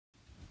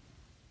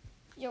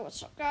Yo,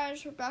 what's up,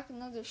 guys? We're back with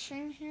another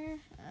stream here.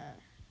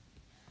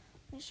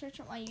 Let me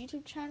search up my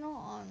YouTube channel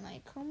on my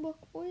Chromebook,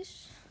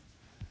 boys.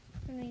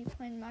 I'm gonna be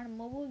playing Madden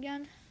Mobile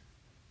again.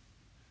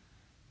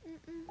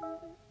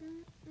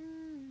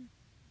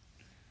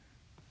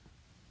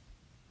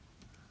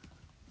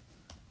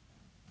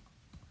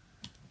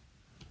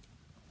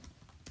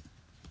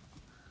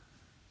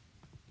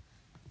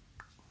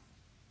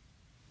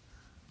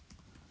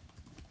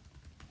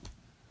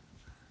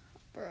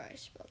 Bro, I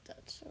spelled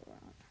that so wrong.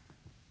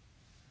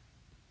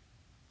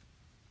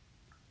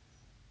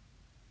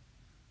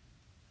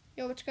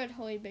 Yo, what's good,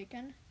 Holy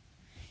Bacon?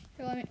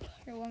 Here, let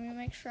me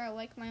make sure I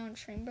like my own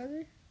stream,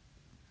 brother.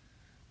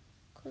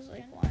 Cause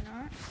like, why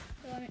not?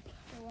 Yo,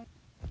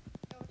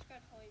 what's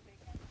good, Holy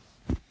Bacon?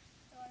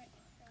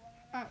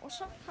 Alright, what's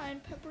up,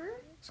 Cayenne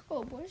Pepper? Let's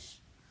go, boys.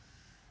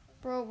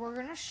 Bro, we're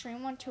gonna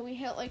stream until we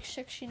hit like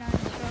 69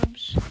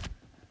 subs.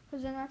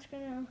 Cause then that's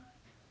gonna...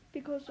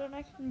 Because then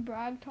I can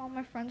brag to all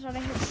my friends that I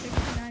hit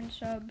 69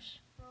 subs.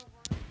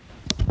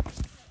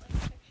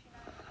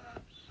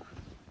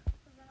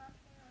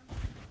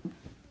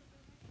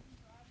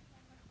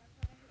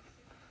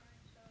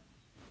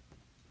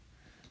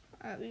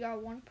 Alright, we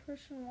got one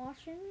person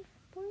watching,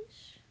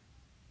 boys.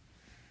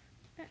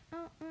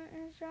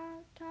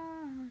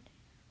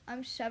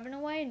 I'm 7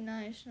 away.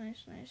 Nice.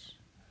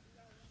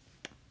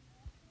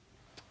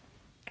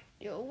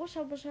 Yo, what's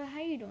up? How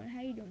you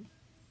doing?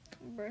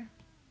 Bruh.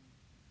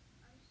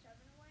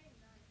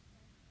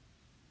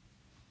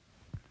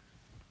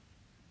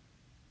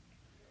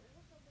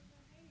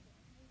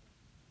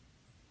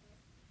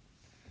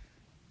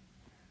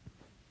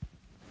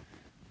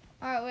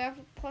 Alright, we have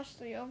a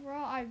 +3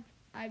 overall.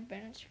 I've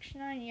been at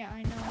 69. Yeah,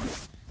 I know.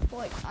 But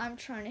like, I'm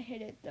trying to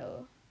hit it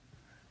though.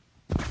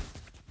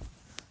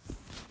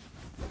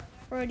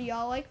 Bro, do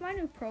y'all like my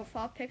new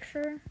profile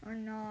picture or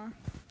nah?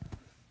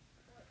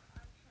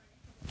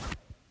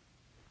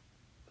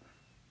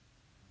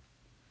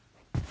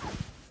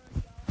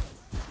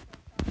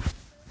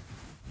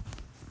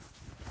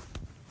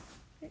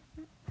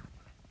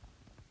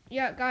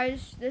 Yeah,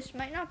 guys, this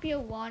might not be a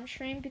long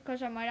stream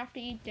because I might have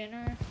to eat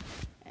dinner.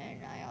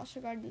 And I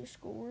also gotta do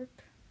schoolwork.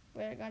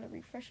 Wait, I gotta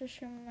refresh the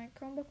stream on my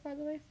Chromebook, by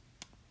the way.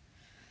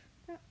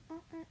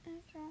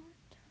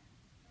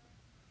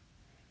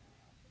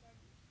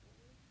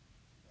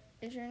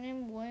 Is your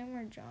name William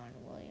or John?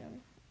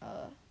 William.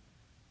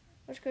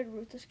 What's good,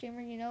 Ruthless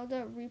Gamer? You know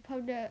the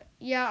repo that...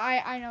 Yeah,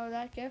 I know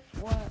that GIF.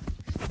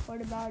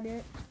 What about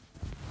it?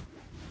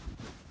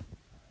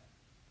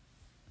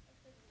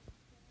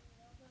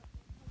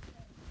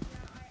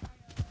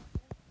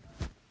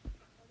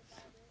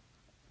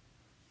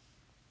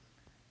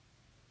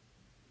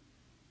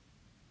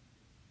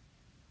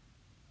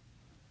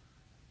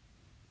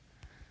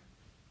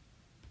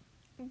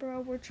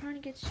 Bro, we're trying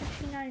to get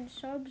 69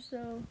 subs,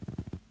 though.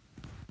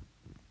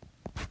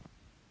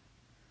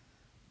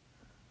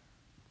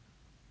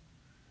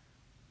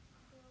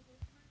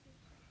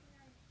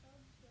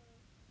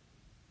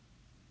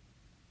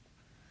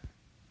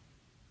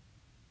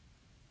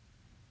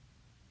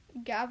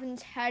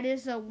 Gavin's head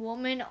is a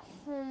woman.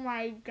 Oh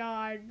my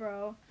god,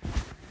 bro.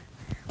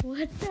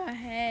 What the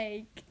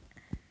heck?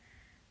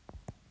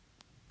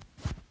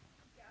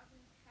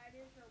 Gavin's head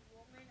is a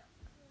woman.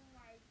 Oh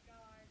my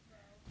god,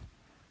 bro.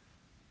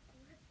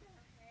 What the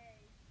heck?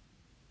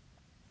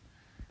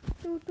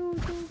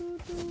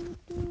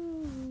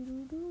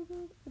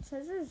 It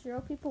says there's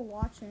 0 people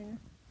watching.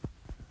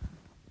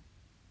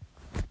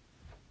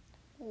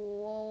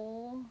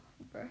 Whoa,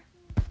 bruh.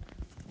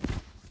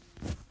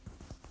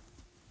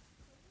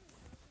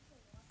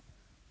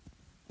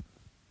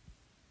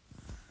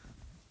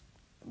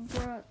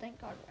 Bro,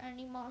 thank God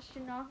Randy Moss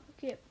did not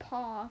get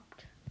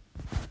popped.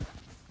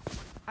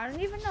 I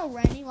don't even know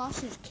Randy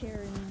Moss is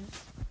carrying.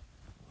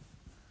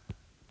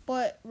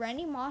 But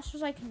Randy Moss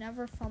was like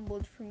never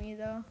fumbled for me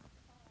though.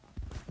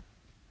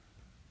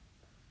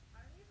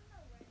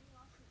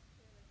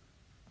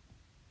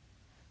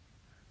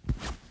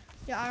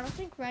 Yeah, I don't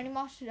think Randy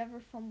Moss has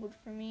ever fumbled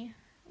for me.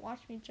 Watch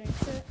me drink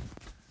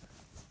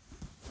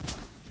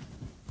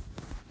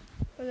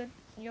it.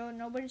 Yo,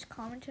 nobody's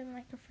commented in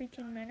like a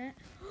freaking minute.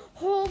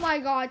 Oh my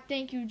god,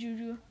 thank you,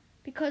 Juju.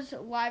 Because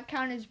live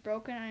count is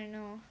broken, I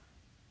know.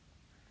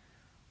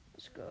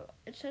 Let's go.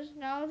 It says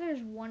now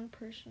there's 1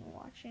 person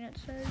watching, it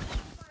says.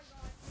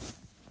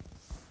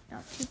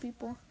 Now 2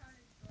 people.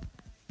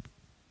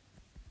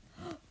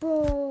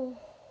 Bro.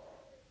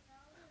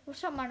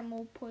 What's up,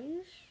 Madden,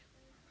 please?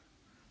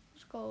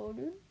 Let's go,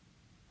 dude.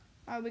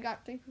 Alright, we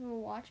got 3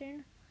 people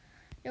watching.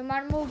 Yo,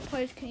 Madden,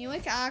 please, can you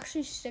like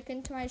actually stick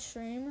into my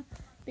stream?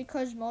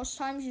 Because most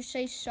times you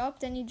say sup,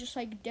 then you just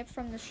like dip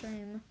from the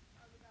stream.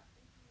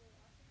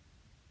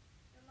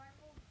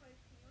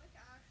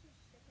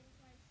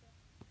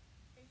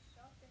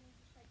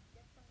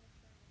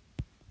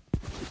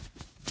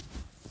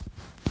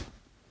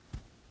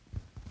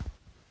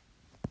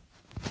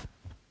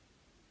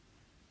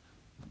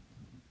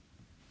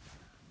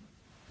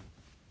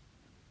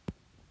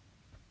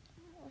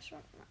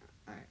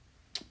 Alright.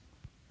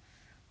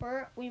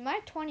 We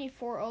might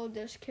 24-0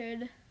 this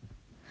kid.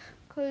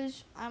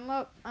 Cause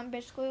I'm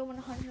basically a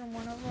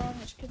 101 overall, and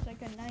this kid's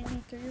like a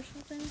 93 or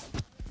something.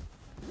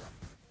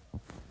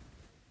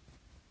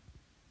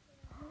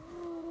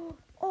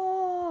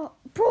 Oh,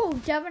 bro,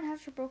 Devin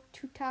has to broke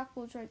 2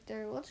 tackles right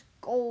there. Let's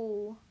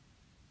go.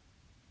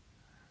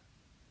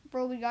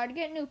 Bro, we gotta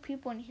get new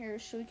people in here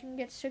so we can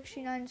get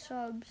 69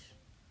 subs.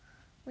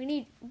 We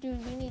need 2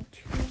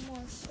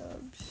 more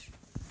subs.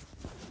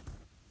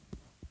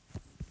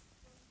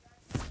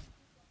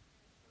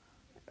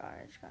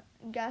 Guys,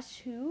 guess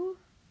who?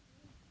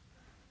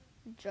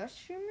 Just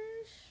streamers?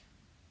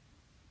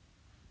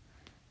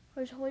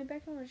 Where's Holy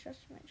Beckham was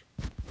just mentioned?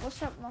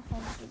 What's up, my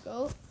home to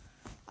go?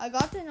 I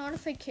got the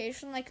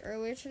notification like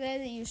earlier today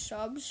that you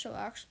subbed,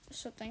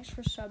 so thanks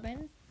for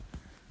subbing.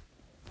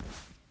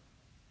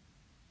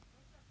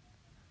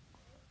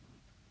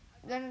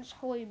 Then it's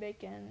Holy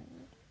Bacon.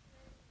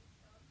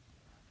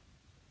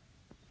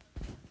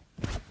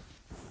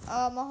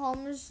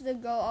 Mahomes the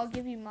go. I'll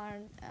give you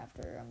mine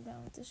after I'm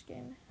done with this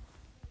game.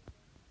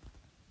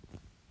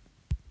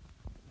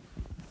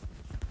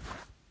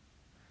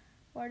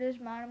 What is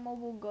Madden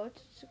Mobile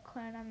Goats? It's a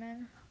clan I'm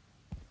in.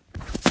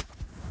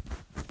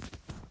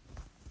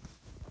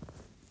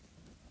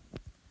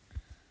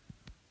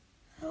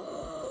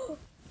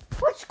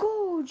 Let's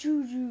go,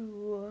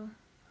 Juju.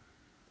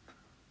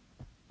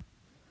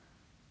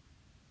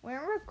 We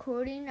aren't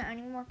recording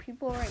any more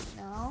people right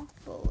now,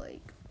 but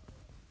like,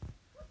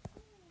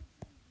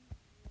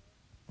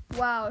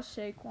 wow,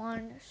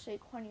 Saquon,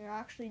 you're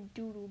actually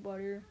doodle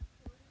butter.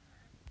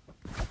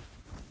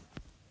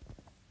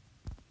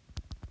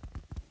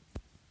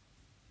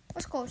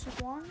 Let's go,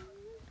 Saquon.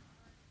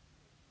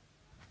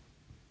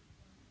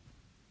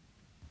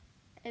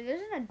 It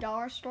isn't a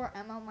dollar store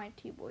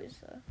MLMIT boys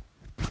though.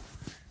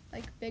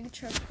 Like Big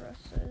Chuck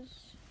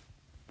Russes.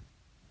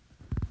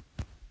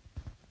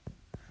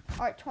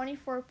 Alright,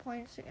 24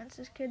 points against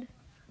this kid.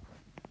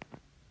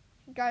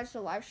 Guys,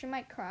 the live stream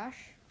might crash,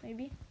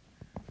 maybe.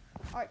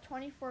 Alright,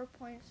 24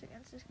 points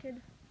against this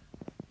kid.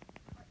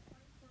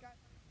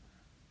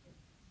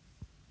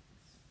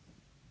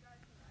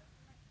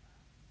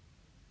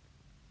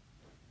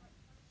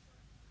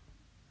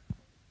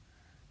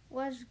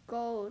 Let's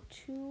go.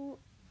 2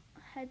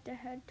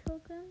 head-to-head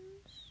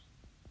tokens.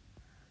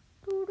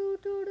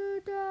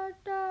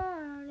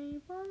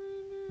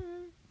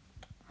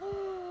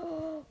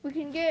 We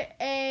can get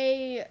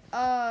a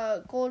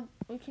gold.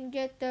 We can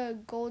get the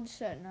gold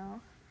set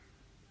now.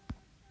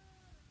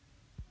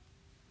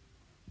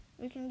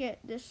 We can get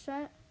this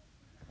set.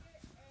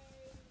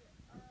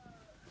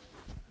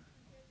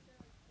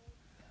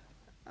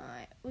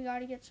 Alright, we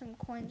gotta get some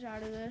coins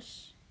out of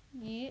this.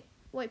 Yeet.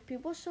 Wait,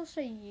 people still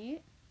say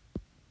yeet?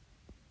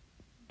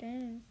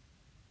 Dang.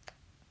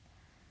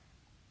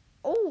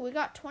 Oh, we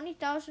got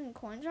 20,000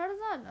 coins out of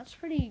that? That's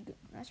pretty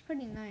nice. That's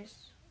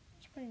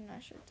pretty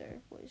nice right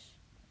there, boys.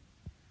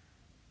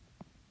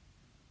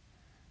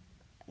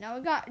 Now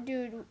we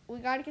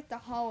gotta get the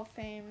Hall of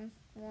Fame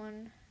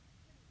one.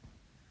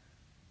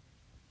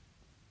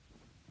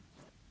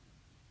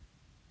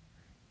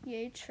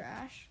 Yay,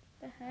 trash.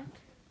 The heck?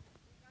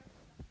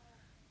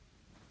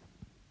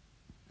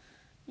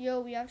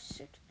 Yo, we have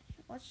 6.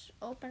 Let's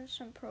open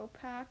some pro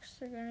packs.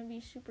 They're gonna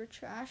be super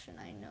trash, and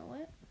I know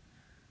it.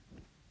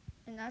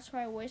 And that's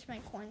why I waste my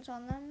coins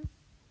on them.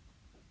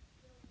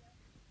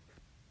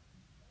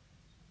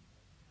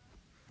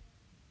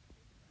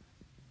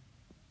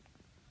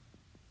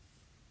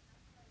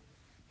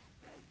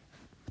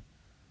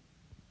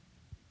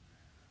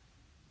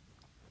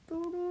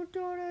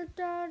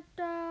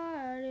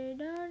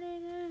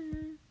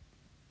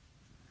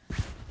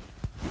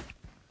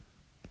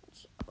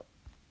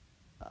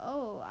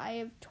 Oh, I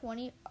have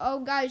 20. Oh,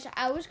 guys,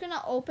 I was going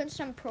to open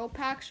some pro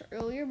packs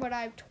earlier, but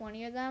I have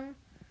 20 of them.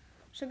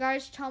 So,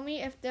 guys, tell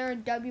me if they're a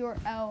W or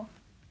L.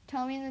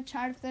 Tell me in the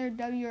chat if they're a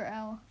W or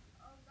L.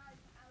 Oh, guys,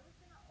 I was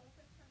going to open some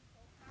pro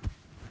packs earlier,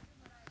 but I have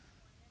 20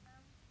 of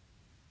them.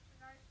 So,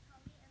 guys,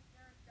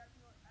 tell me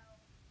if they're a W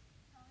or L.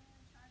 Tell me in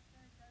the chat if they're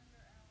a W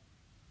or L.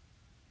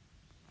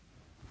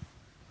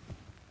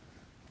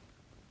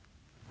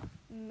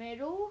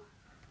 Middle.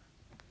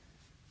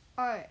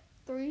 Alright,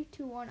 3,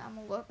 2, 1. I'm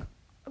gonna look.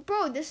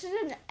 Bro, this is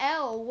an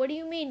L. What do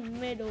you mean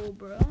middle,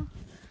 bro?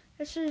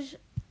 This is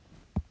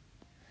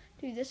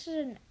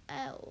an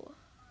L.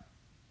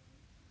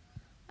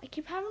 I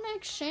keep having to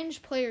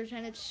exchange players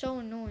and it's so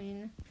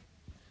annoying.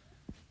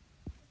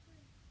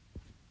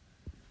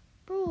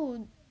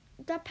 Bro,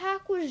 that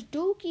pack was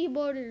dookie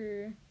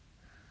butter.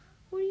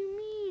 What do you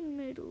mean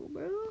middle,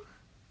 bro?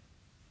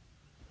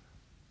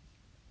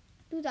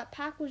 Dude, that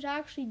pack was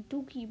actually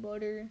dookie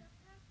butter.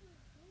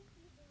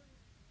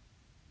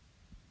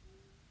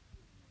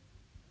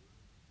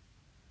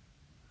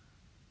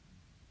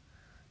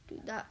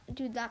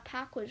 Dude, that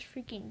pack was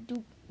freaking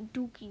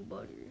dookie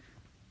butter.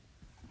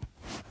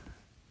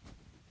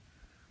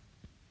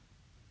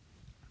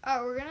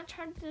 Alright, we're gonna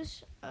try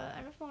this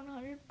NFL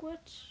 100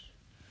 blitz.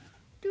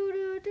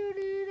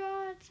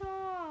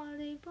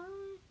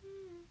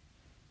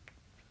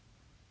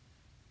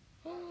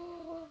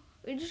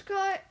 We just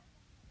got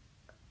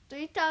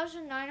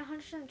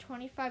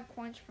 3,925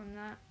 coins from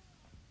that.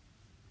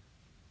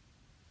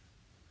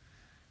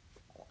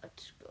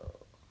 Let's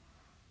go.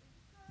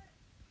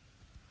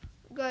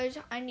 Guys,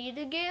 I need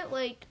to get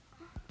like...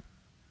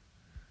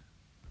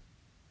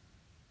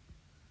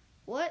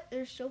 What?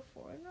 There's still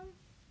 4 of them?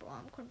 Bro,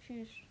 I'm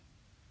confused.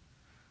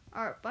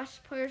 Alright,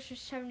 best players are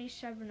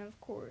 77, of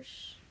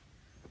course.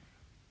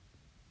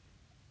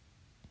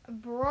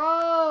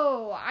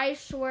 Bro, I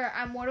swear,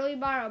 I'm literally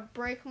about to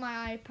break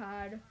my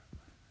iPad.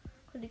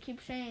 Because they keep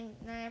saying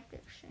that I have to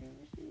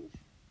exchange these.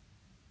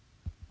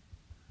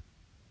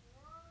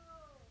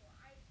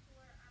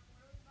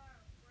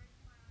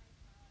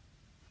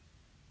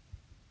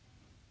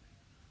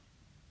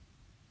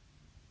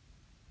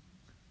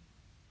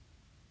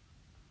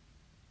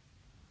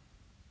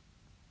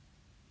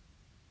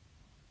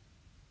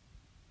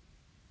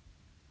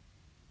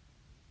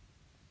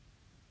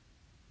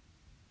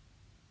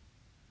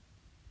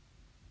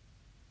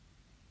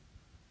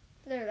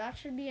 There, that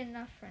should be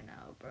enough for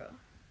now, bro.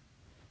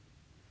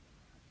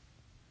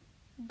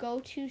 Go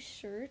to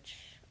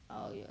search.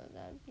 Oh yeah,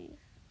 that'd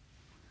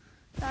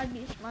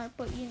be smart,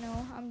 but you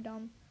know, I'm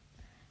dumb.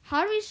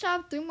 How do we still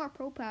have 3 more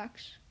pro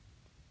packs?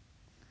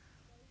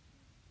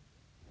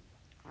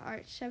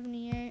 Alright,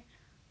 78.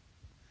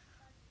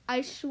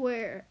 I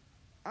swear.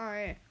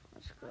 Alright,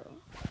 let's go.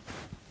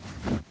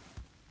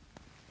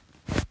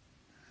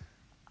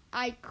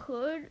 I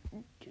could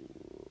do...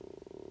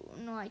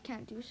 No, I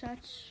can't do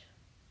sets.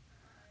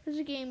 There's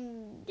a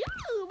game...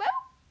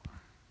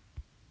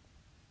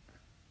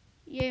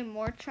 Yay,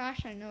 more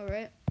trash, I know,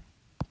 right?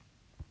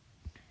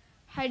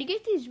 How do you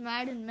get these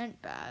Madden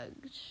mint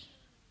bags?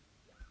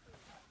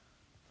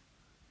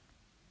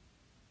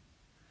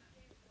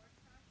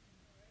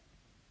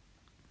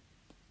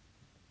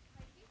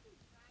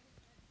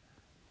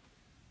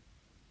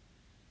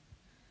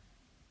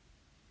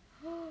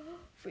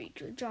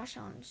 Freak, Josh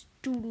Allen's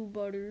doo-doo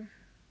butter.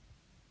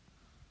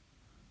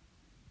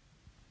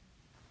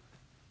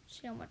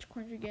 See how much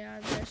coins we get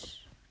out of this.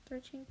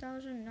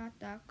 13,000, not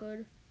that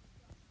good.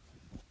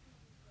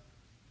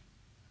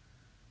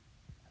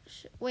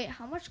 Wait,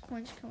 how much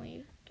coins can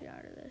we get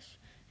out of this?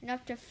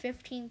 Enough to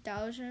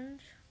 15,000.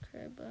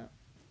 Okay, but...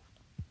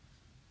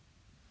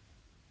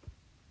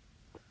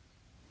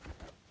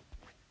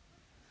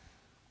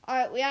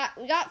 Alright, we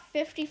got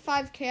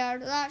 55k out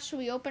of that. Should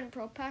we open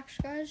pro packs,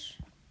 guys?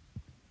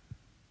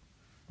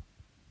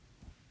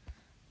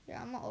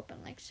 Yeah, I'm gonna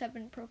open like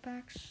 7 pro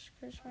packs,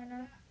 because why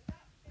not?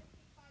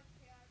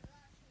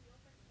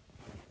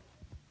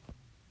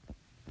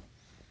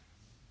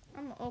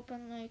 I'm gonna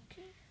open like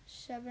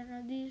 7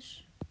 of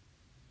these.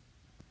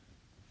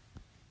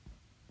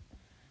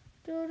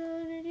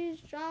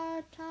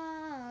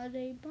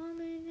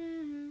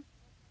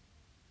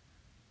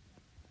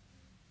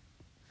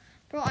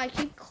 Bro, I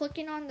keep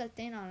clicking on the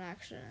thing on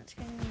accident. It's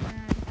getting me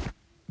mad.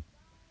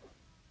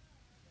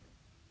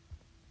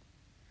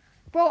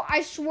 Bro,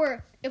 I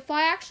swear, if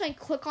I actually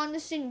click on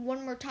this thing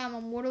one more time,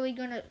 I'm literally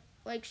gonna,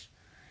 like...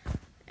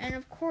 And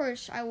of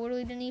course, I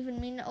literally didn't even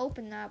mean to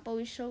open that, but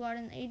we still got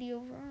an 80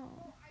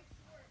 overall.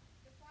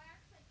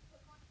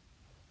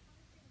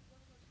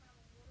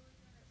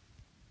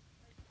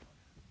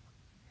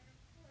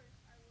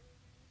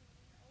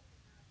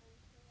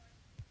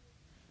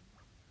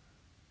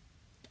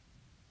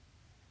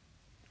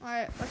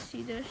 Alright, let's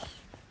see this.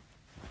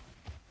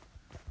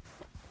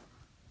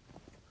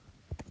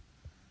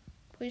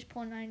 Please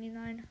pull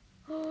 99.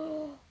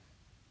 Oh,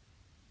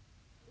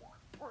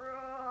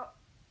 bro.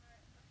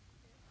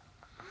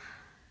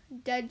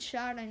 Dead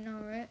shot, I know,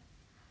 right?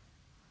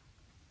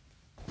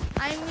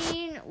 I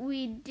mean,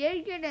 we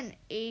did get an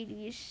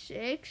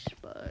 86,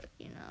 but,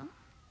 you know.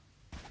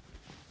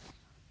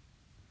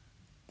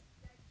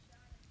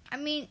 I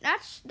mean,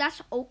 that's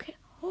okay.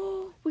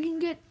 Oh,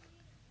 we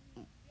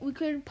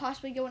could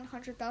possibly get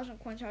 100,000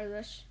 coins out of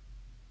this.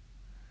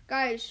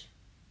 Guys,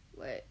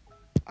 wait.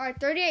 Alright,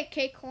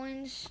 38k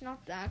coins,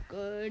 not that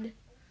good.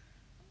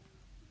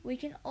 We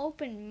can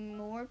open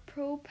more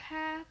pro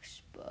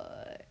packs,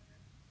 but...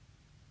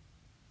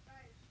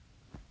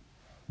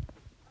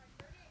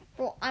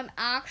 Bro, I'm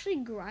actually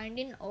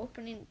grinding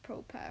opening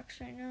pro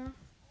packs right now.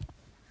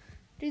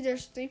 Dude,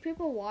 there's 3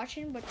 people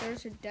watching, but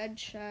there's a dead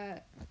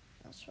chat.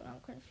 That's what I'm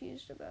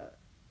confused about.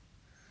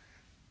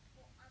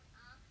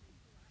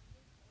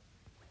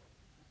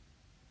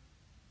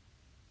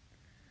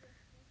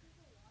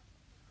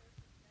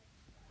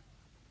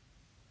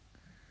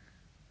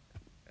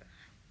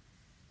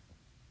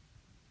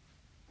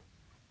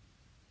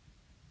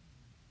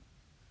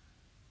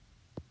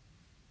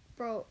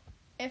 Bro,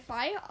 if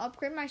I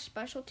upgrade my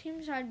special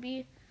teams, I'd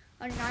be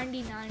a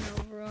 99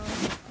 overall.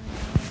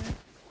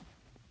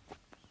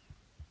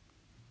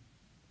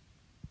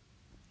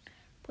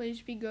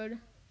 Please be good.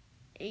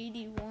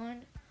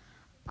 81.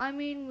 I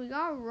mean, we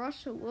got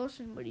Russell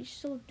Wilson, but he's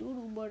still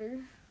doodle butter.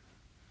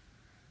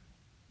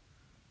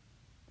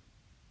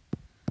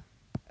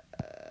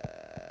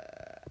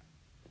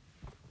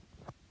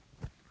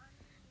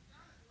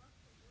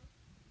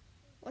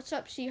 What's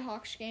up,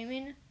 Seahawks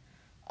Gaming?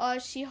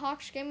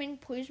 Seahawks Gaming,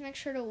 please make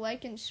sure to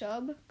like and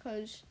sub,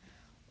 cause,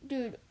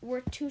 dude,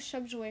 we're 2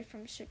 subs away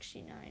from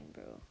 69,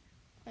 bro.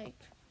 Like,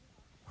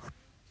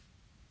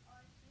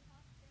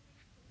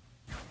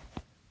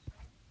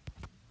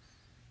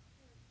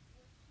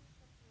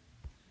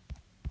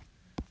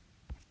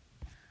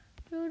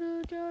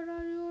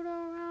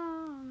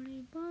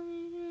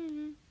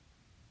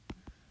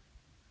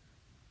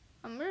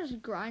 I'm gonna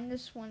just grind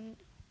this one.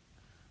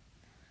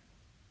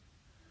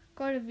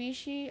 Go to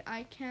VC.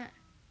 I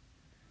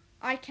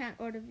can't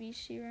go to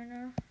VC right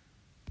now.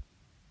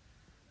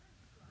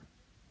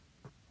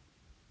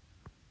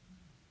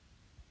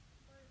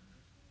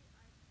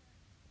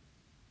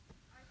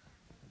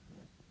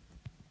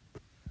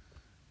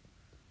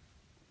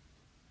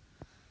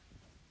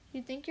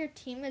 You think your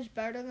team is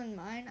better than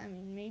mine? I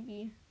mean,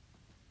 maybe.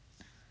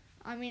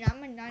 I mean,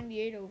 I'm a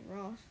 98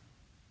 overall.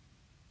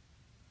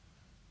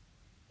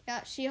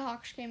 Yeah,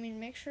 Seahawks Gaming,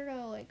 make sure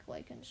to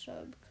like and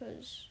sub,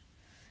 cause,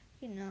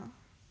 you know.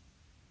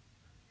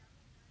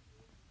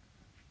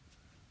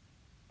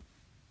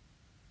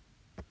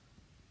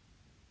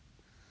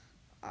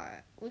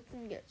 Alright, we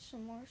can get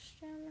some more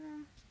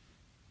stamina.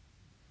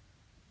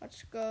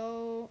 Let's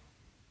go.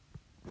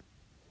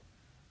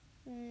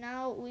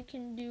 Now we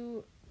can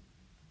do.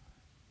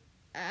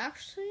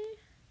 Actually,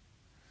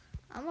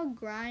 I'm gonna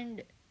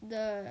grind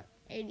the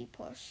 80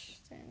 plus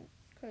thing,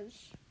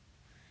 cause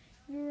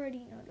you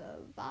already know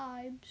the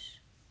vibes.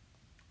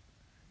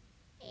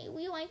 Hey,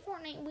 we like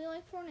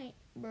Fortnite,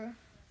 bruh.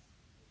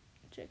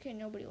 It's okay,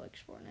 nobody likes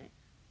Fortnite.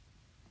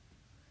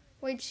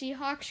 Wait,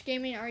 Seahawks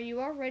Gaming, are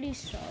you already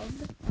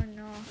subbed or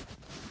no?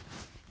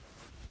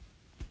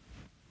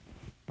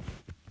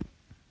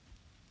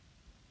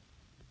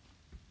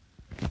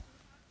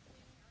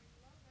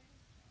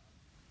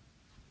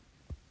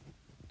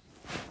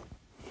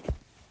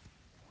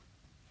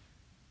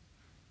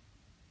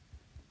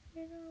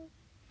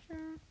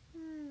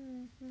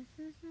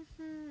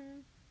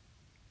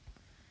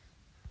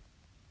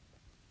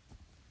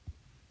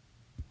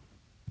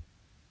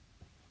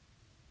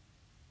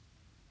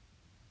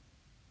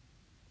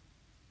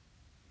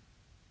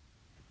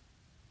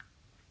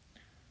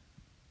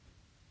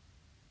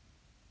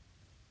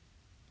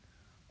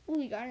 Ooh,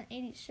 we got an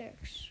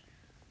 86.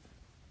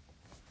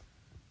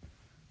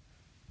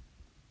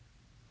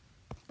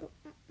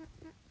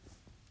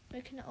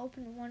 We can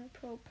open 1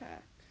 pro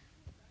pack.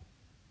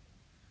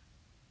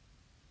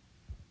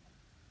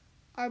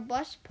 Our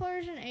bus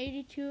players in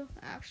 82.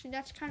 Actually,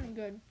 that's kind of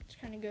good. It's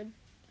kind of good.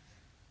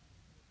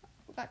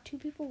 We got 2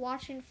 people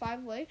watching,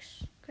 5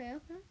 likes. Okay.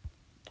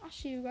 I'll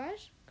see you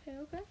guys.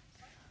 Okay.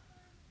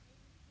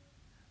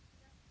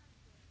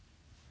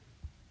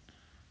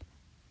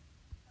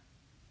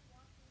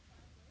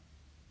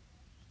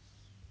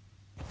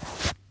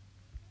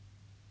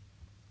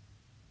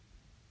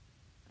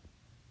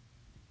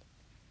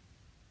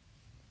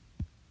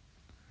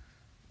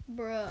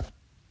 Bruh.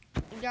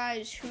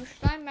 Guys, who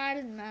should I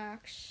Madden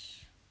max?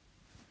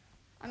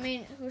 I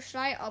mean, who should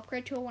I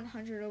upgrade to a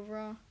 100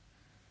 overall?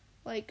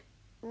 Like,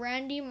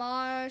 Randy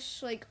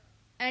Moss, like,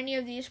 any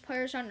of these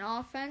players on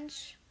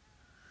offense?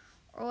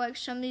 Or, like,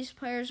 some of these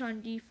players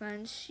on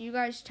defense? You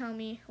guys tell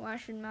me who I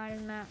should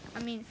Madden max.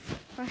 I mean,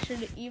 who I should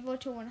Evo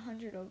to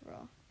 100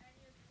 overall.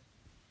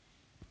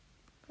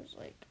 Because,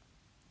 like...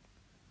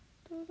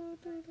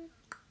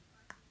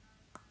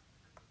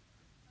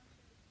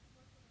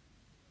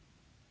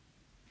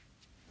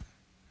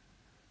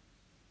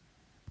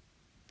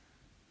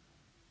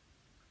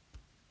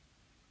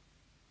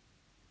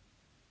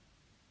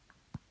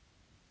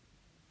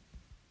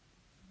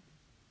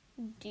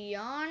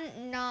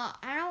 Dion? Nah,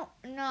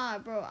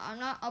 bro. I'm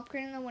not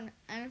upgrading the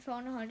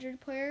NFL 100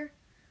 player.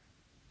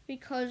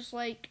 Because,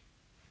 like,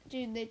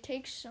 dude, they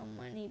take so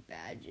many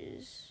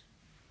badges.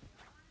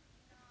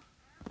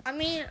 I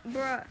mean,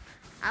 bro,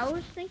 I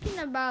was thinking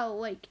about,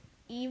 like,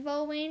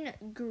 Evoing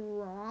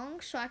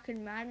Gronk so I could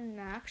Madden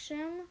max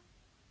him.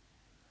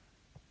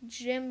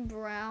 Jim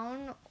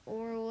Brown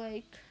or,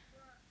 like,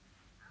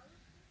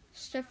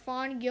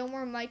 Stephon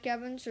Gilmore, Mike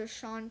Evans, or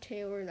Sean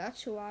Taylor.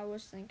 That's who I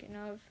was thinking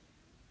of.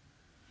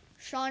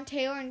 Sean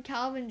Taylor and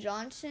Calvin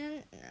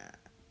Johnson. Nah.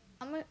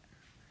 I'm gonna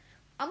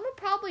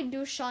probably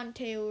do Sean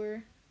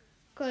Taylor,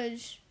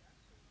 cause,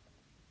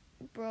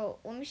 bro,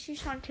 let me see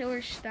Sean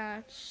Taylor's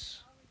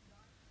stats.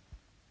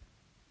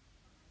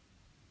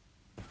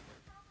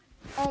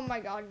 Oh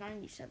my God,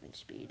 97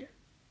 speed.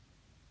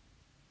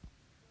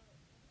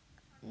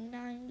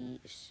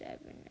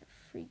 97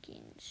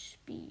 freaking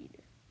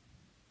speed.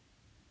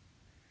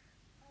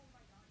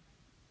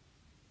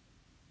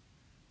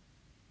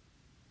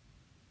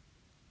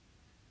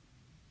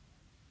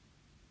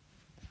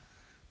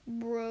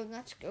 Bro,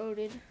 that's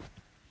goated.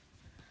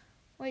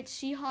 Wait,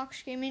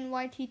 Seahawks Gaming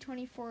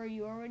YT24, are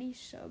you already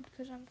subbed?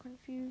 Because I'm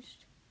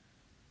confused.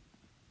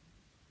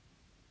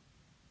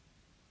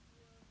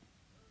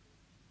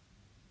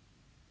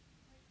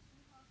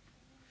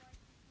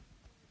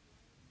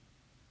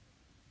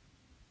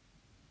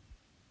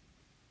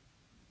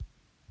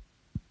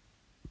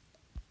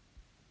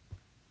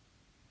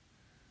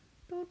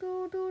 Do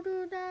do do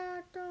do da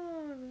do.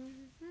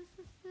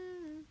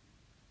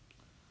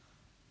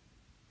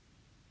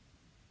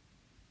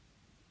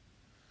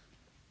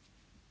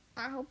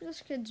 I hope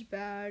this kid's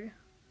bad.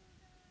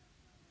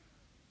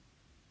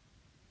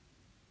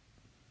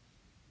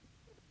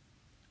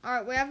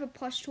 Alright, we have a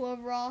 +2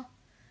 overall.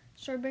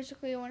 So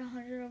basically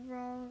 100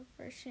 overall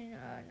versus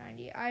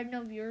 90. I have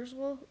no viewers,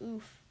 Will.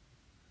 Oof.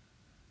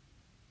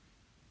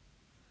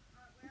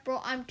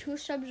 Bro, I'm 2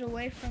 subs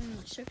away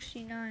from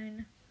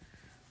 69.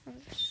 I'm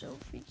so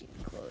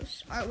freaking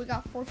close. Alright, we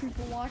got 4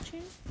 people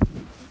watching.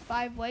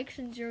 5 likes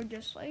and 0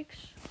 dislikes.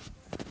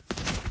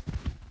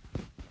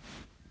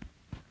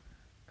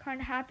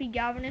 Kinda happy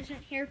Gavin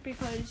isn't here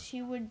because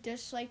he would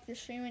dislike the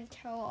stream and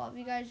tell all of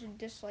you guys to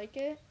dislike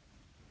it.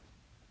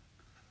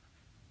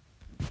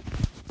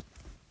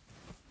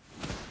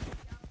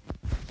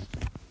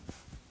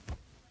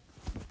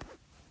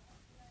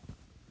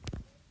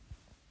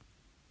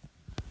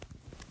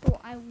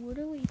 Bro, I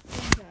literally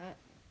did that.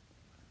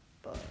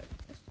 But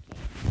this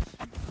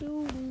game's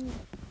doo-doo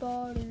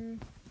butter.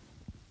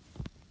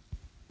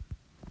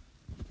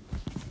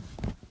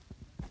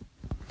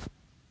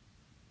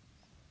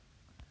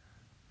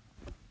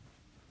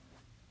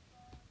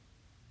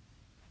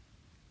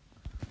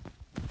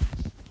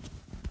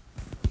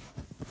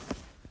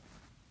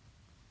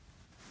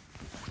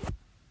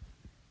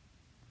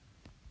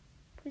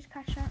 Please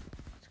catch that.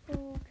 Let's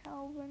go,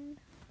 Calvin.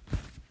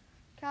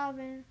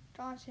 Calvin,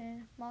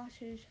 Johnson,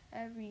 Mosses,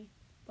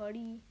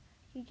 everybody.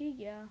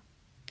 Yeah.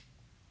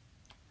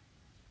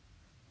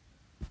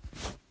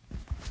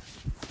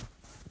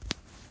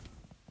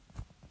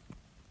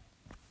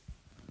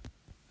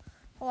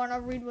 Hold on, I'll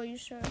read what you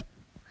said.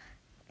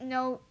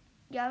 No,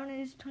 Gavin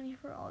is 20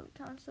 for all the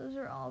accounts. Those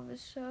are all of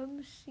his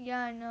subs. Yeah,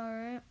 I know,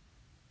 right?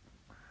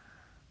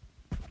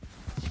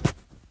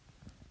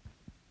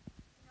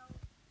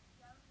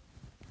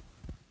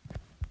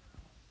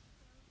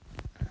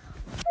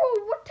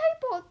 Bro, what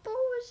type of throw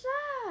is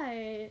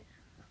that?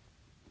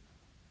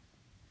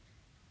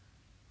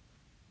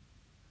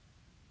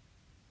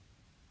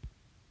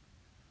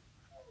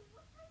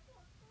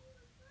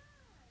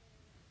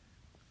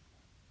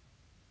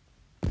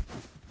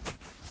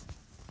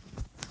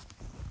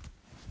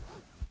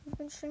 We've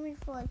been streaming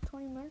for like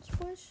 20 minutes,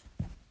 boys.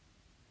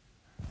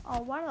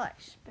 Oh, why did I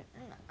spin?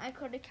 I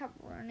could have kept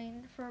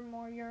running for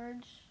more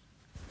yards.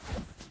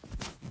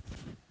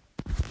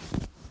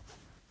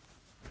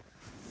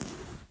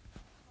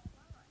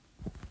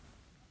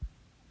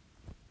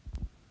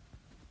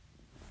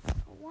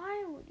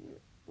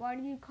 Why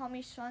do you call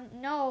me son?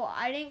 No,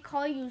 I didn't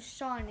call you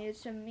son.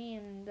 It's a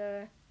meme,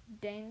 the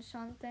Dane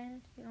son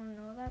thing. You don't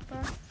know that,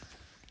 bro?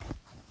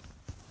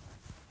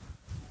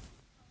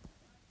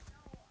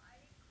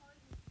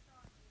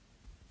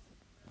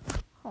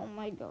 Oh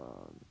my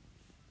god.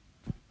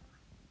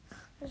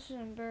 This is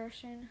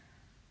embarrassing.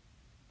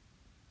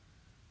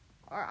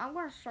 Alright, I'm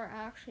gonna start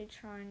actually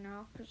trying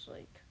now, because,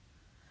 like,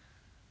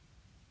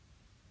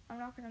 I'm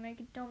not gonna make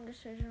a dumb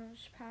decision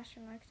just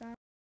passing like that.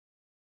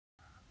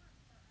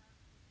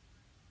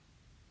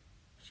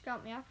 She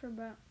got me after a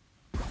bit.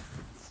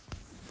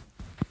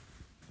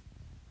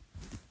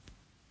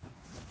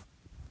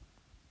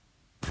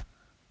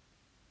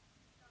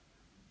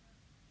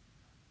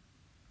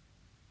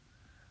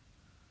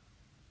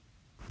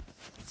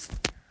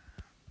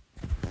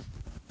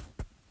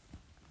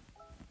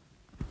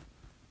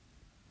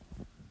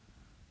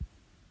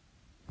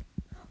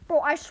 Bro,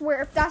 I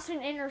swear, if that's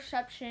an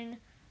interception,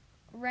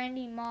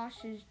 Randy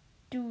Moss is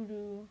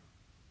doo-doo.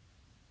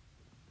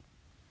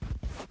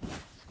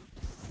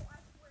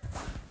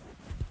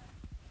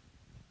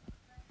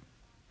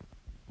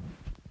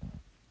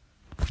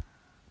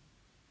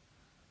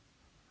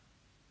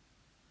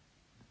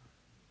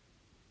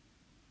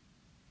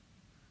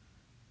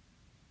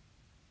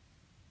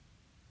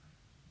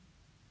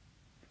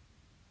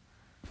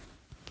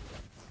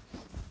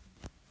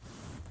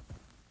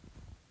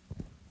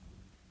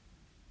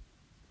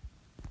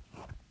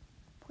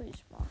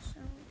 Please,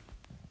 Boston.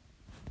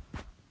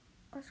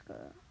 Let's go.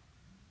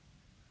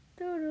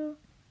 Doo-doo,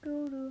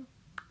 doo-doo.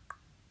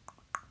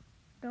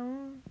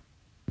 Don't.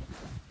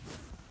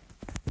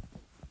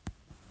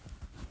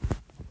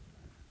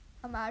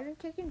 Imagine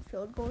kicking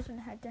field goals in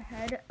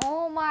head-to-head.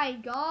 Oh my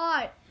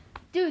god.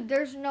 Dude,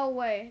 there's no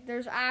way.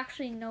 There's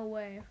actually no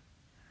way.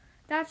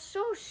 That's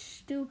so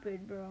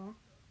stupid, bro.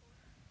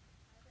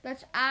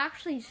 That's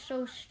actually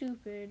so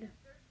stupid.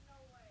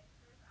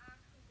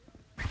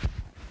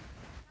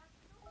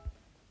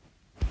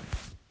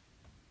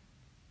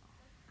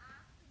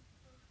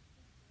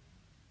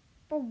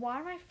 But why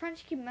do my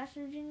friends keep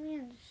messaging me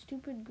in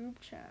stupid group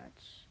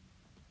chats?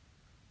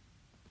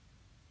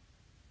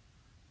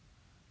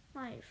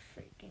 My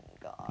freaking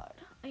god.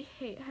 I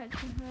hate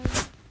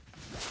head-to-head.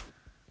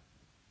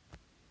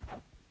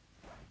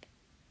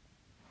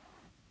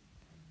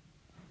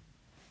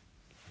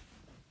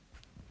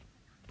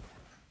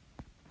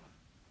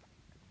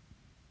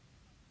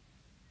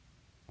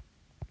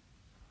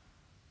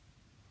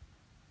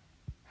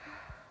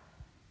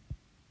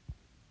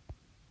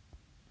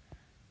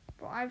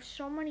 Bro, I have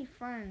so many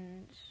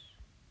friends.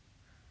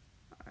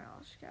 Alright,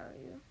 I'll scout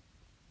you.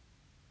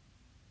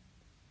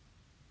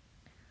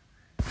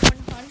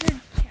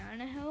 100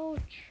 Tannehill,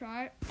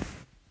 try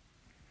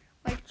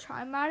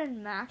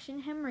Madden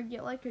maxing him or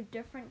get like a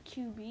different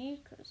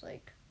QB, cause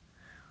like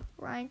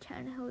Ryan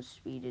Tannehill's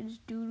speed is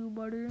doo-doo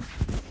butter.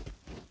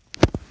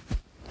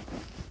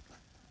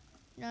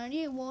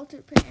 98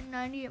 Walter Payton,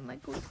 98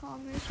 Michael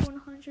Thomas,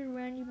 100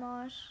 Randy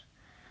Moss,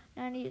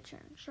 98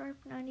 Shannon Sharp,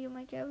 98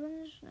 Mike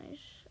Evans, nice.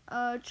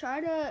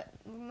 Try to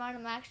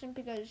Madden max him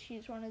because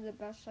he's one of the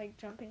best like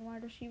jumping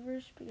wide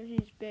receivers because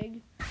he's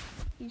big.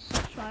 He's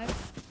 6'5".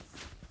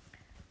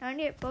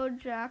 98 Bo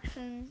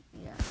Jackson,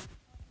 yeah.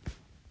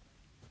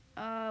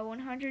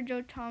 100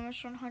 Joe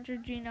Thomas,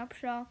 100 Gene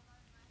Upshaw,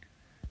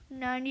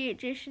 98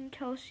 Jason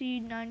Kelsey,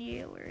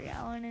 98 Larry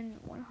Allen, and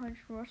 100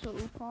 Russell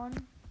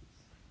Upon.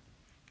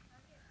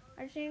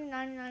 I just need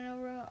 99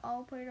 overall.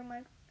 I'll play to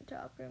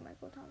upgrade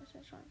Michael Thomas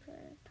and Sean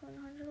Taylor to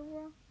 100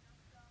 overall.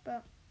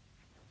 But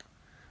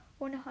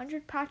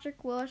 100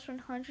 Patrick Willis,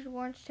 100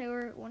 Lawrence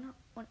Taylor,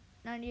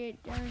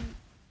 98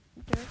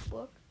 Derek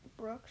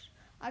Brooks.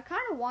 I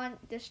kind of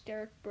want this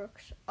Derek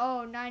Brooks.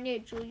 Oh,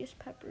 98 Julius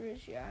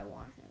Peppers. Yeah, I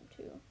want him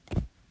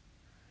too.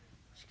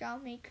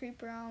 Scout me,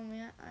 creeper on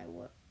me. I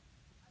would.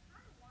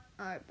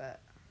 Alright,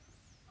 bet.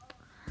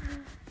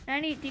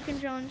 98 Deacon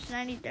Jones,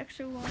 98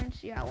 Dexter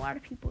Lawrence. Yeah, a lot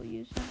of people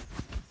use them.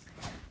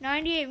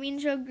 98 Mean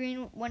Joe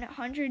Green,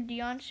 100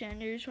 Deion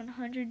Sanders,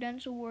 100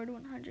 Denzel Ward,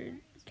 100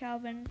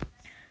 Calvin.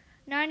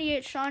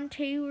 98 Sean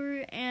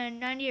Taylor, and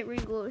 98 Ray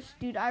Lewis.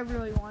 Dude, I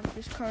really want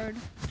this card.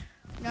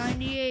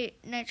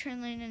 98 Night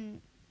Train Lane,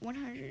 and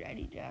 100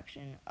 Eddie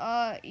Jackson.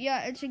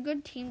 Yeah, it's a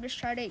good team to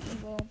try to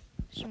evo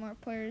some more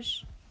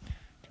players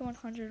to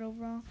 100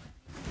 overall.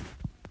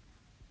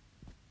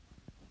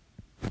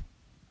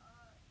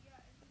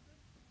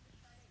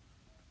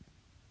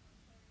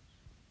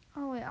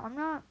 Oh wait, I'm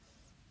not.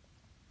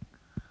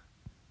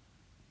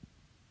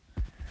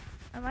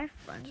 Am I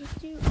friends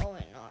with you? Oh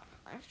wait, not.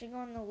 I have to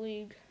go in the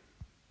league.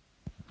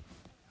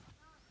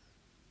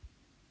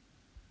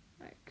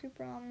 Alright,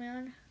 creeper on,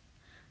 man.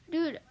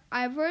 Dude,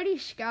 I've already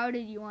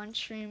scouted you on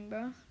stream,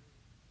 bro.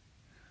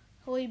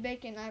 Holy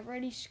bacon, I've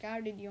already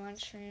scouted you on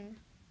stream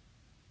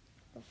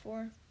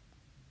before.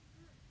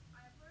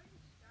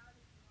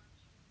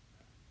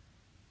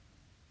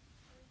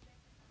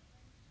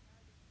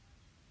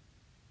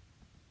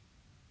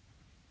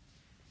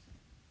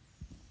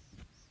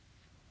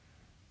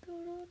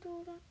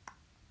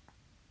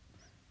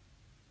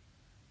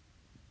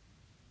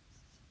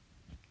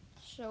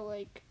 So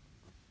like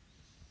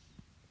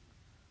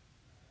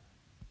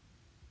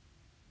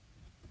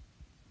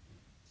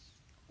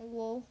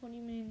whoa, what do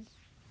you mean?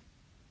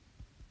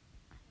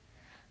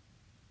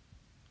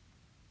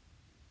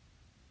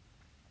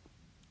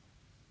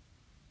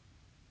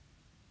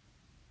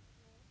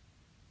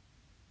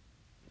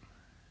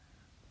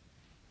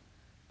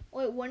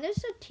 Wait, when is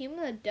the Team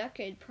of the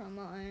Decade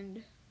promo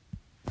end?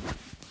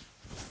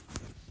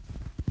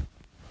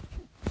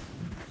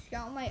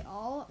 Scout my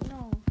all?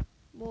 No.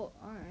 Well,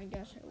 alright, I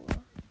guess I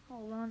will.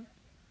 Hold on.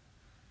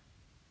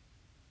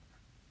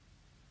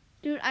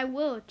 Dude, I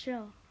will.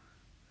 Chill.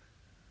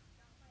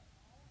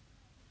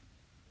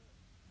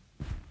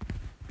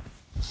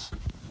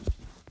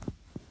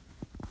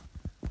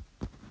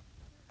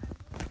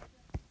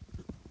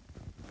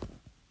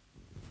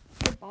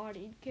 Good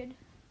bodied kid.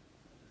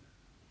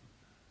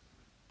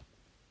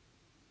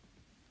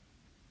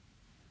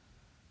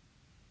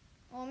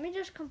 Well, let me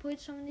just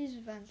complete some of these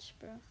events,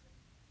 bro.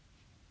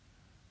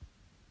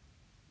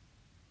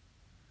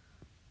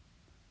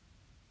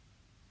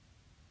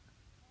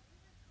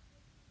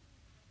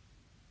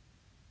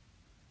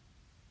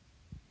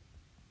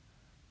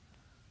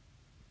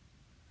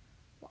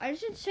 I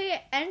should say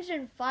it ends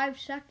in 5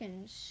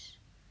 seconds.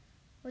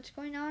 What's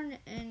going on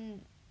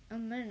in a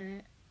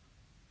minute?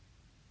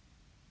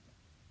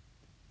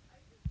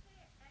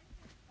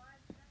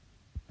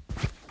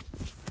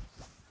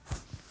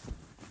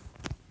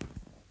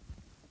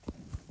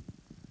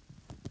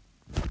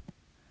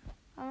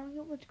 I don't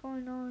get what's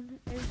going on.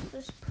 Is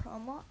this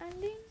promo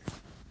ending?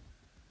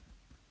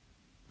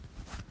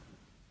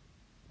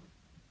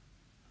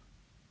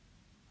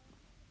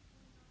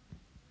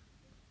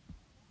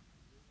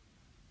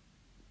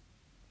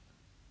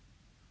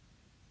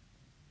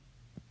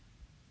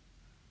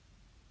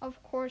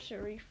 Of course it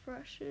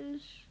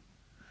refreshes.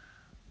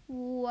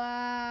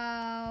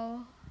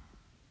 Wow.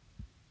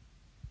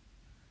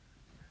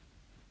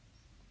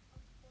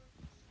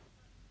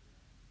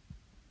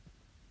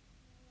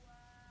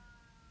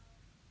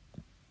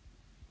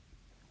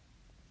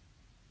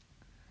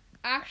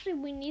 Actually,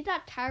 we need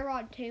that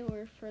Tyrod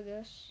Taylor for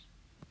this.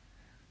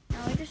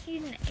 Now we just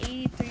need an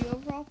 83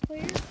 overall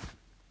player.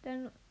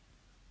 Then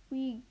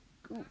we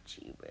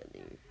Gucci,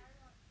 brother.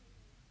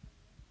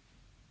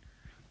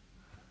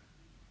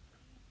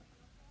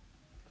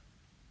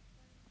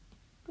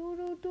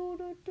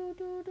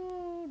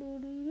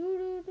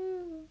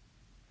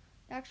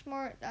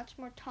 That's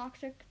more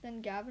toxic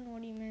than Gavin.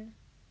 What do you mean?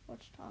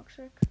 What's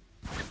toxic?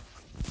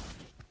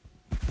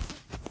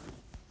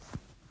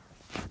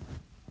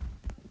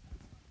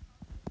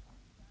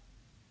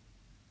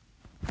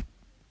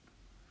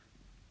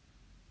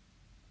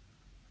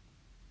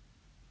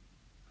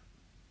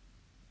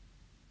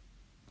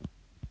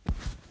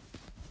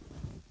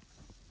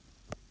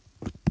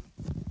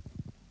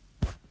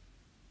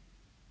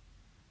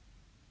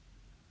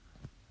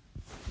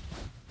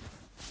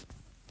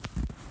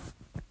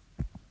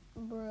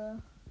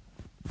 bruh.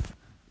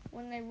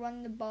 When they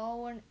run the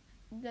ball and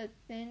the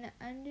thin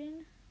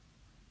ending.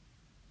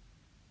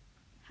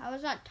 How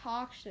is that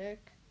toxic?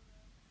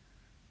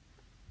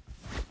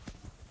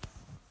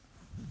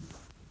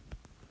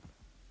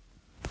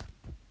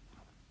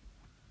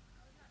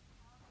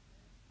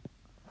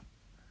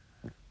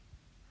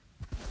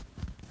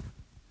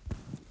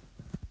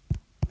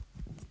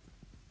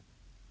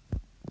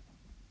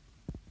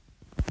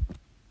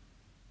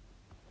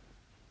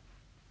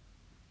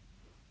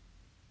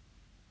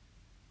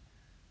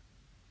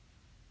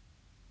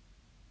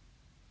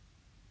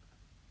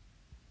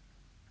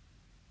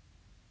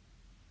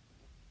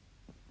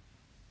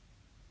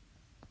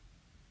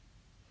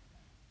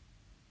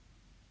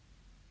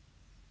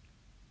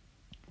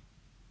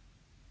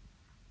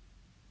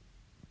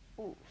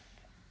 Oof.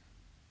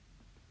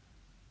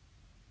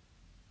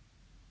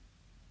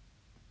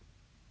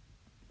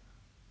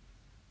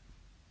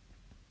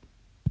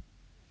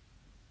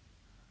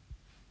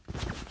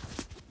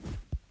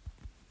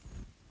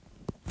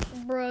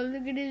 Bro,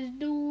 look at this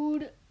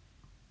dude.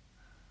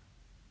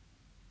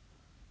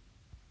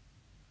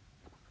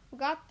 We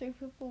got 3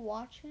 people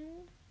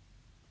watching.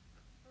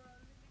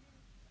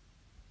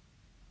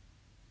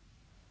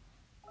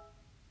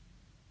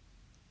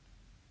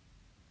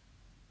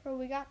 Bro,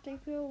 we got 3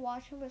 people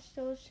watching, but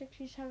still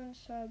 67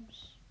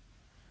 subs.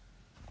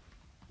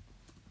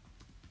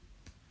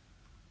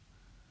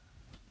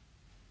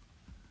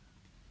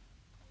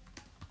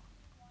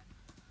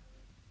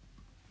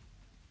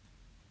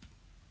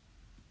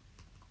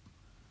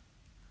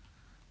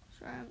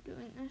 Sorry, I'm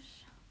doing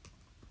this.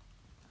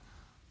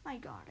 My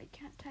God, I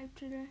can't type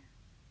today.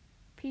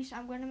 Peace,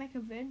 I'm going to make a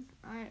vid.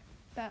 Alright,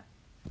 bet.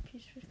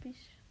 Peace.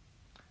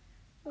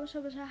 What's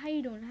up? How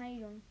you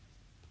doing?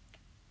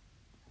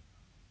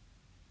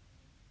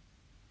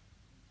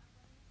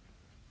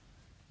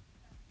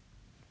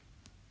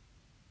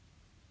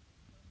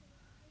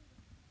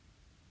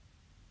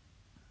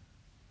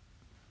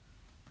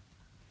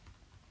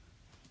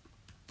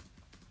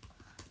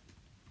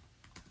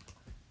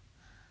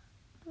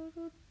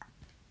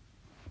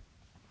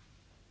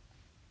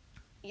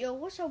 Yo,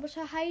 what's up?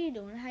 How you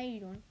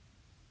doing?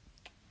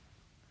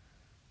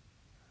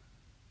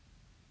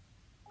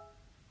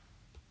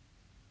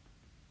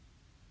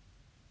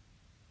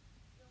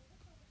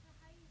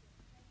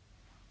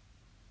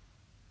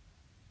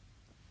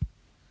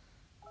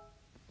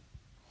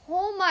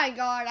 Oh my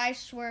God, I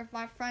swear if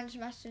my friends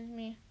message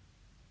me.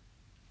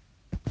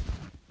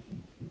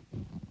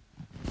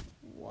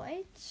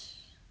 What?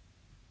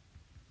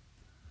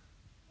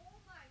 Oh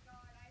my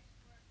God, I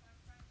swear if my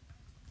friends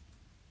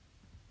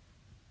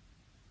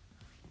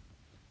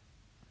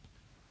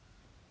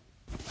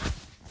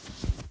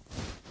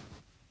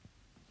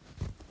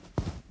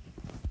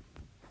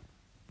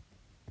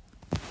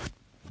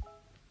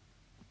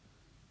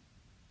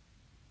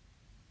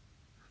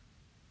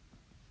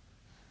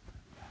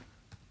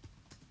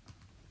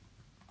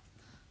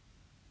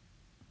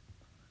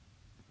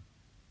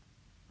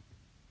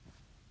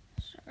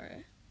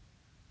Sorry.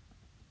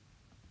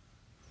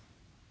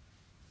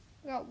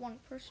 I got 1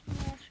 person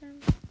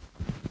watching.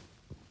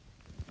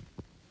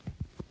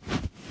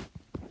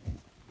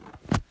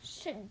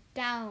 Sit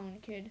down,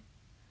 kid.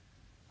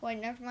 Wait,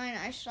 never mind.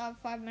 I still have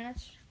 5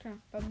 minutes. Okay,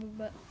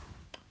 but.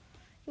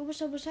 Yo,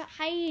 what's up?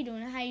 How you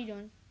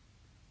doing?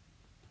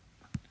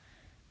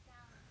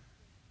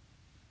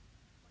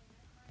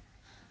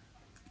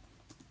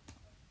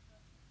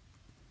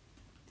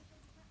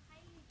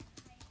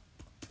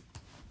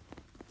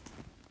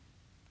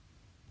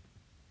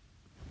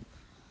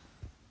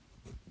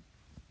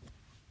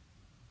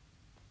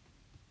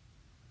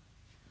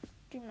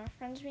 Dude, my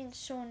friend's being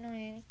so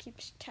annoying. He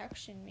keeps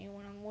texting me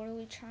when I'm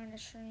literally trying to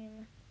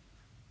stream.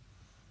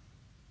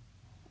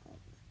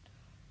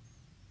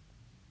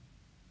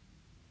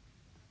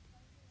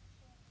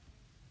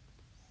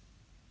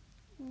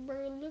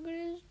 Bro, look at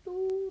this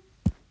dude.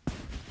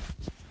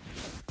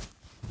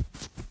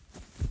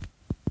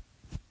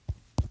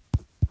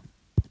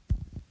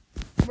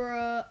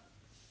 Bruh.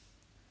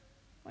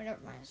 Wait,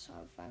 never mind. I still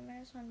have 5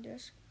 minutes on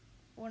Discord.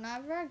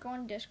 Whenever I go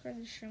on Discord,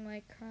 the stream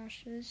like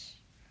crashes.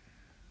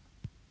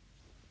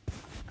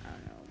 I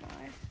don't know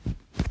why.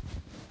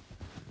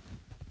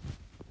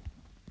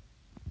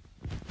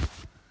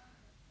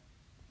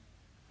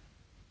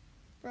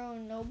 Bro,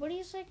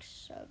 nobody's like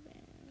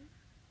subbing.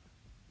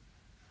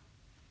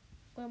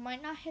 We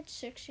might not hit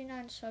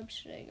 69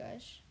 subs today,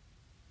 guys.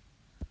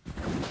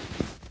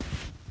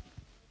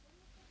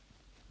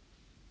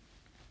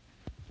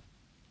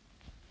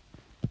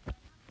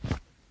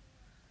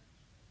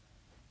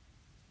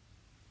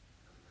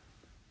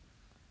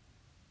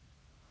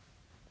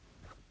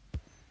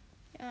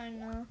 Yeah, I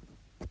know.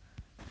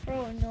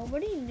 Bro,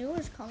 nobody new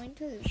is coming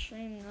to the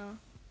stream though.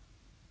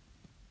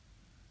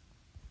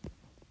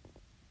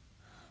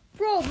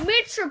 Bro,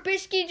 Mitch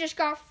Trubisky just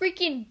got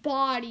freaking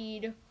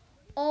bodied.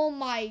 Oh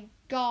my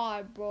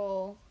God,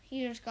 bro.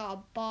 He just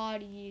got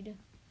bodied.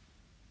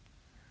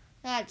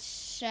 That's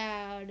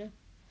sad.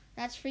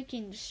 That's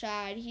freaking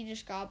sad. He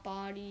just got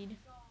bodied.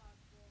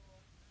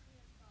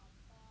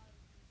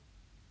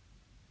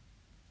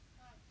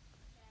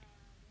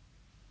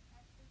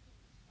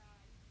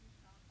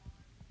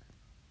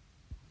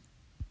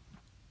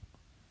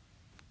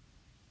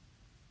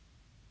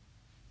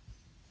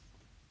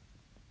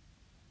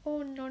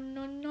 Oh, no,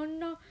 no, no,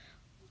 no.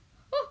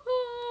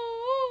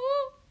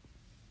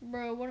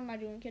 Bro, what am I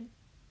doing, kid?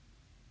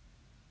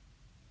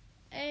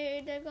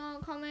 Hey, they're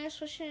gonna come and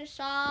switch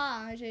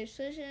inside. They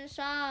switch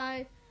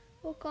inside.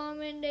 We'll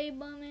come in, they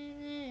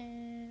bumming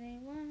in. They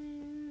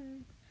bumming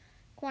in.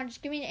 Come on,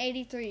 just give me an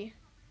 83.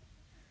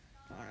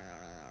 No.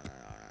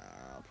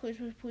 Please,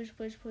 please, please,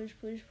 please, please,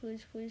 please,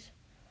 please, please.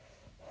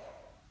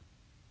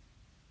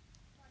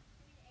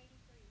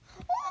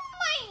 Oh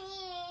my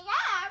God.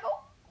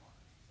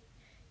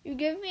 You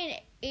give me an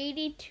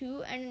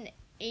 82 and an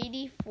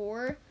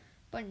 84,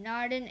 but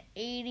not an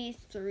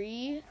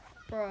 83,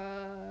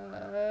 bruh.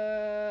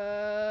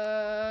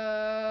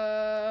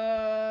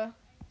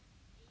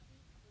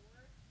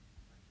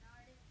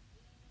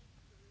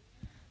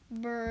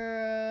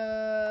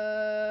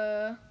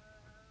 Bruh.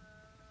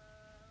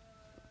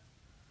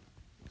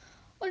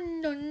 Oh,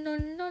 no, no,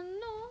 no,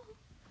 no.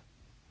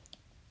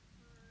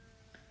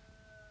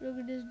 Look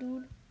at this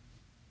dude.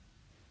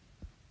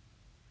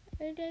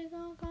 Hey, they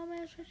gonna come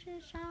and switch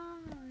inside.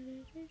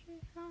 Switch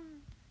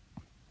inside.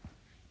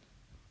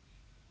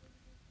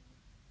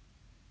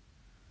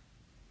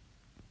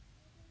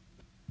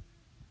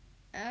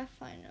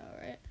 F, I know,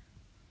 right?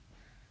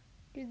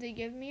 Dude, they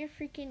give me a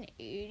freaking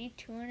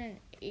 82 and an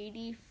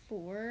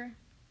 84,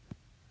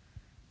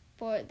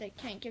 but they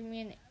can't give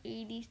me an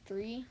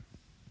 83.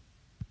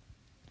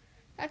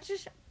 That's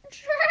just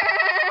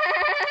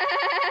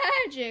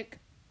tragic.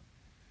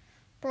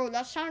 Bro,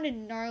 that sounded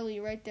gnarly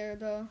right there,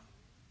 though.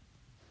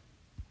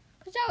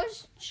 Because that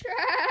was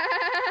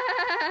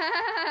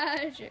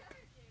tragic.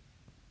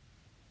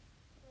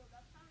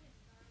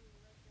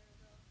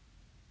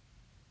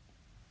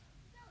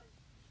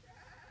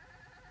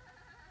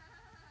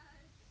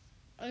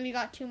 Only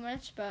got 2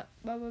 minutes, but.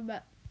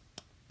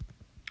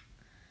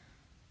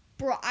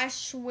 Bro, I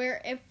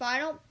swear, if I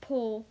don't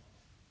pull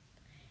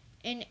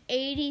an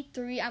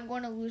 83, I'm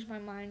going to lose my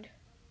mind.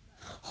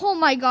 Oh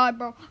my God,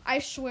 bro. I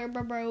swear,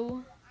 bro.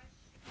 Bro,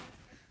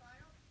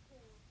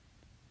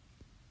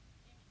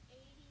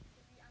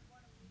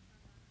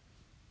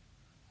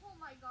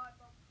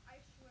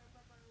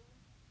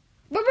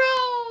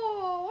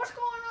 what's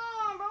going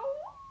on, bro?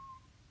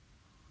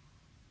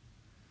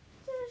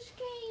 This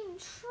game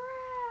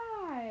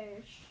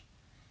trash.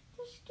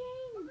 This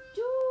game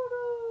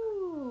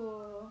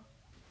doo-doo.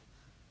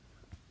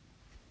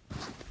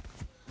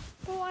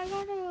 Bro, I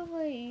gotta,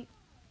 like,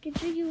 get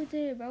jiggy with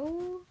it,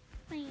 bro.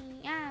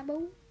 Yeah,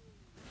 bro.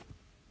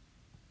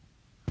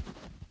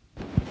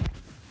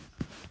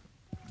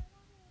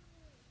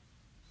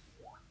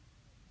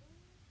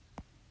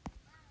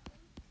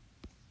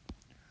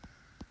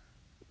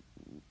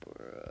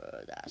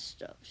 Bro, that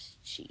stuff's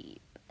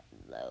cheap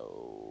and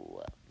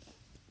low.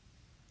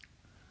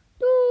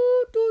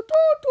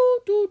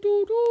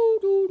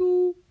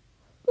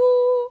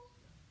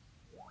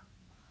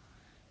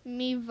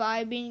 Me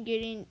vibing,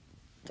 getting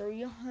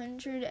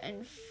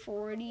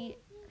 340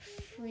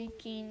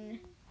 freaking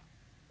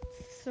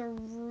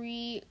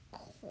 3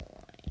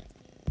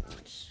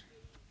 coins.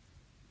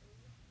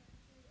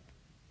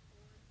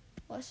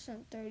 Less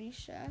than 30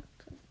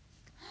 seconds.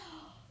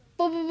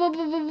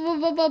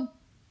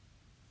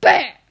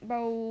 Bam!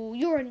 Bro,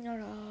 you already know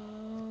the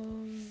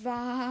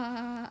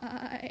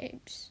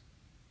vibes.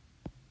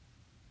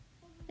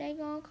 They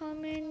gonna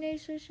come in, they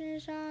switch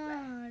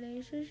inside,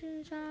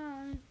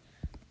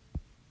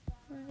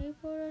 When they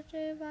put us,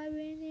 they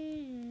vibing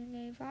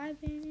in,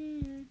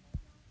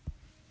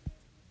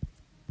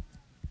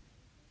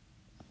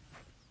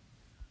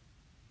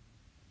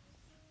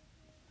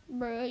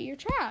 Bro, you're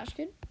trash,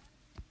 kid.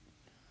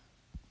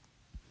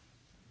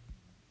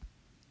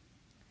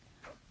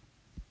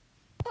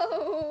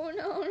 Oh,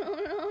 no.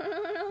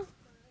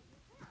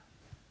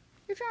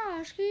 You're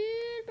trash,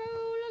 kid, bro.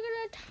 Look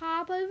at the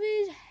top of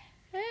his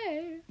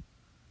head.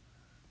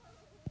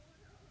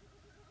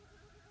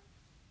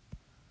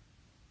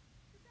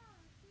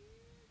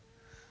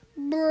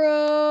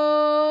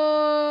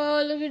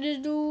 Bro, look at this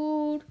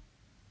dude.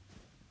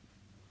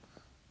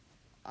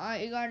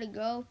 Alright, you gotta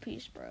go.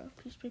 Peace, bro.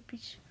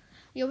 Peace.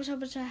 Yo, what's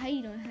up? How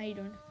you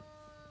doing?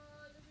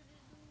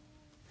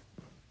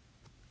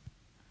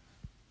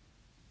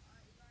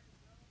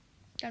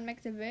 Gotta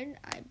make the vid.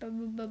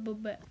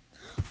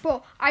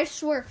 Bro, I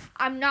swear,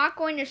 I'm not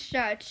going to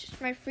shut. It's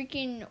my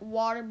freaking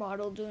water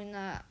bottle doing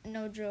that.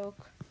 No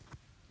joke.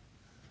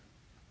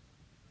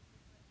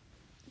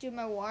 Dude,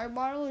 my water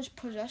bottle is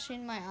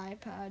possessing my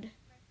iPad.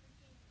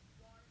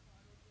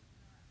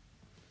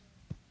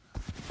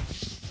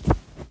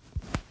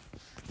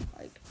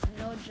 Like,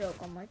 no joke.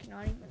 I'm like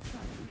not even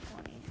trying to be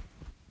funny.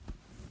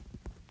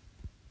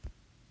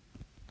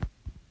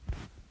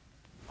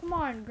 Come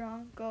on,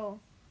 Gronk, go.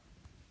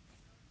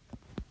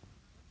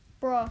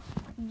 Bruh,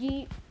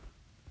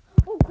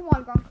 oh, come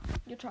on, Gronk.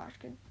 You're trash,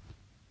 kid.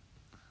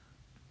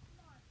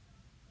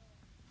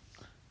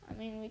 I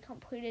mean, we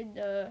completed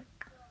the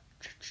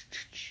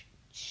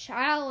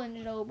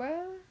challenge, though,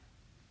 bro.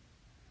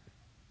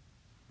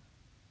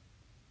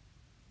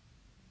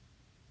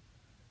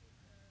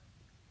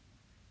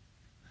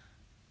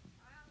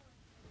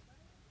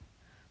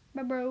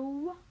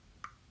 bro.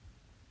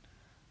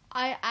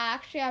 I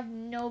actually have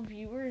no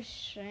viewers.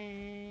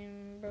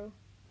 Same, bro.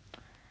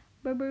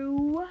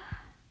 Bro.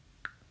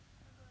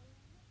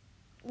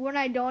 When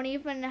I don't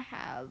even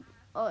have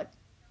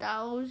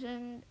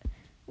 1,000,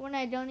 when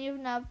I don't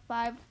even have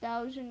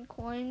 5,000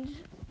 coins,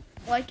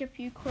 like if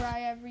you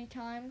cry every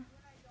time.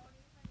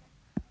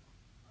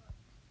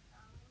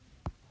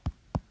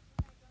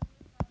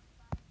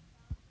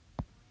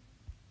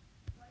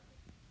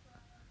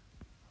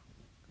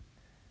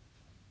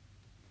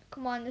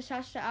 Come on, this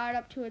has to add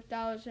up to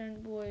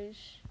 1,000, boys.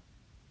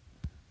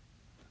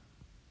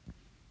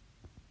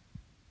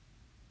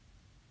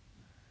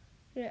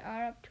 Did it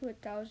add up to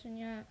 1,000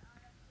 yet?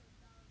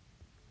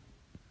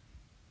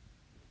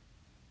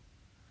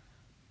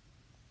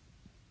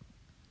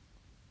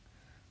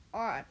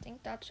 Alright, I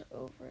think that's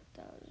over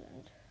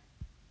 1,000.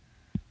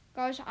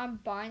 Guys, I'm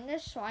buying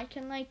this so I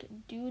can like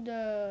do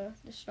the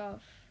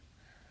stuff.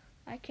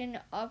 I can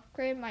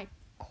upgrade my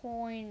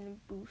coin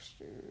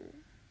booster.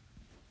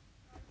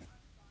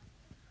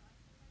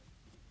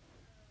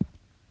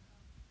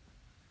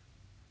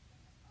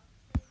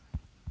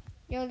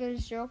 Yo,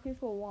 there's 0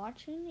 people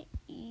watching.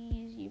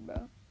 Easy,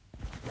 bro.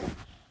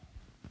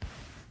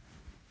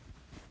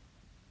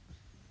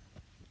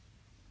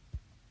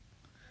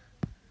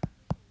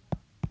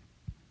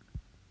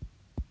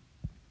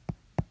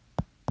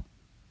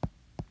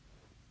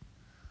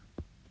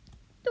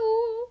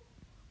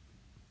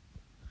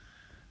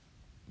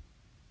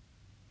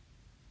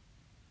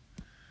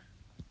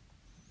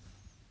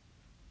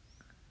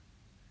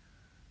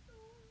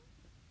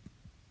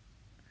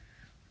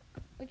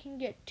 We can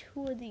get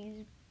 2 of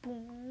these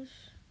booms.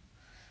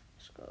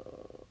 Let's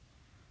go.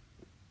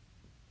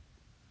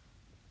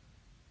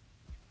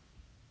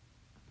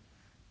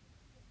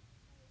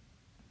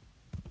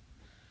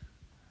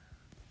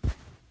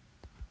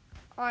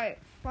 Alright,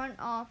 front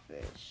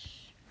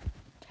office.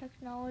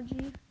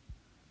 Technology.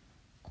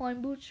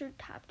 Coin booster,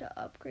 tap to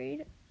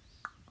upgrade.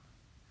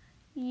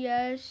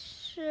 Yes,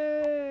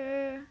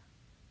 sir.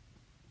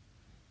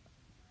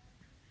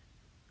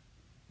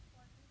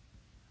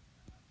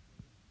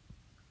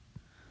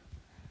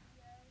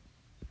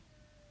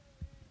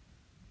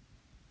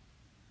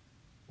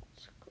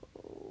 Let's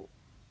go.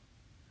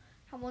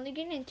 I'm only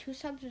getting 2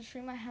 subs in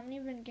stream. I haven't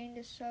even gained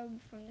a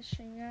sub from the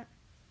stream yet.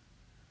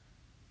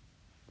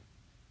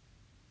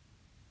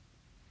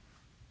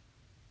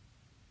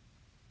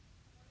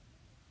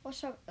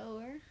 What's up,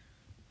 Eller?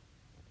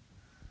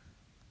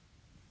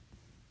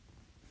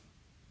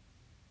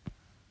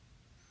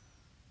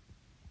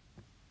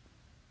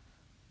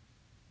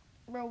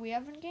 Bro, we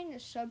haven't gained a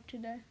sub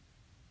today.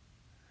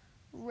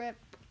 RIP.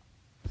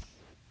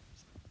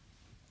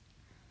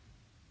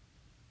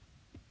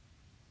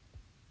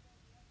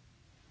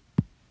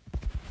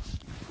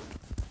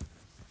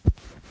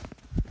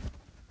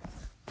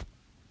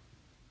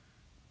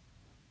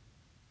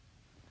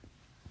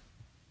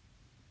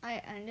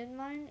 I ended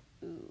mine?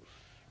 Oof.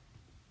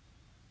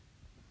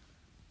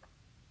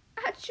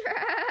 I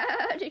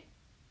tried!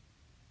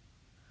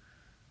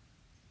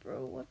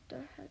 Bro, what the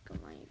heck am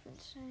I even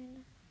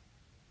saying?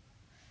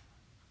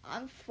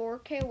 I'm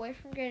 4K away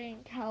from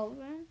getting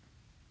Calvin.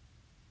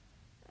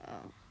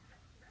 Oh.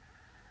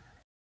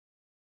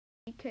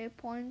 3K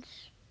points.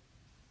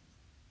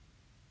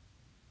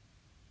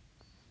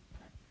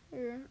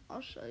 Here,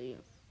 I'll show you.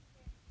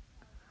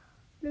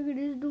 Look at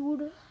this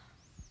dude.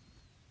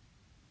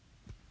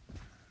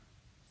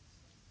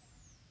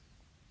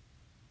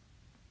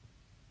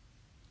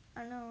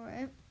 I know,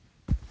 right?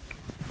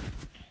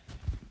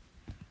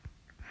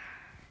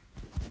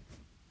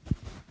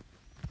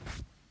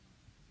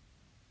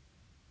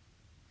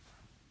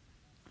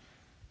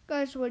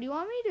 Guys, what do you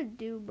want me to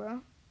do,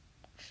 bro?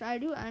 Should I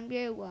do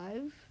NBA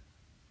Live?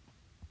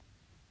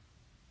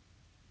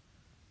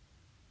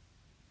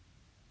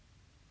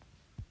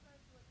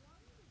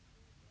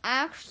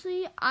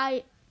 Actually,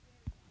 I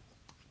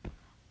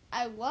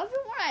love it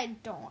when I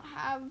don't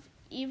have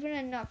even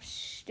enough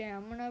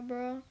stamina,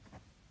 bro.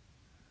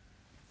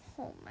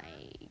 Oh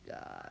my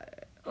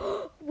god.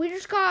 We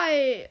just got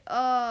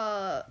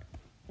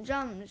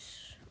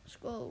gems. Let's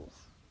go.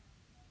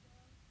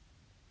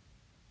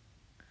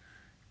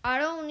 I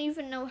don't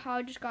even know how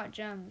I just got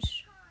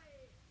gems.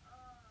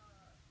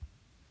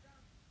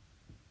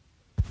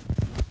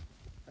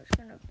 We're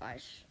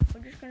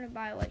just gonna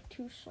buy like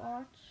 2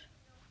 slots.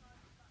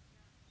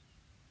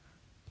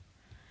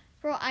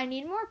 Bro, I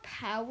need more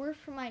power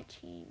for my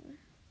team.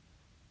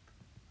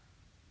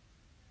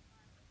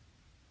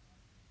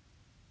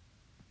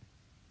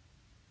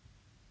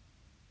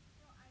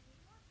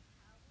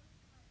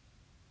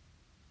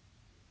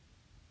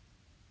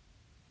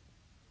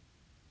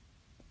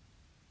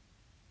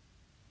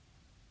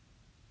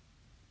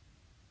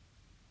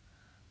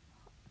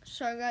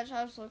 Sorry guys,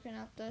 I was looking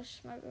at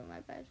this. My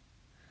bad.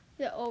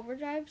 The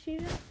overdrive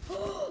season.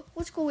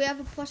 Let's go. We have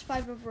a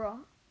 +5 overall.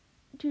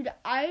 Dude,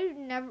 I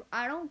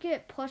don't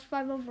get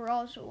 +5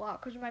 overalls a lot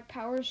because my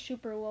power is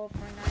super low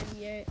for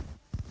 98.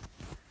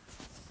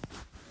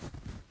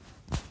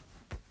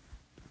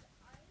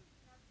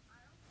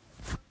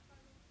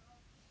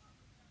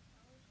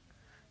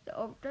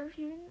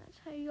 interviewing. That's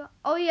how you got.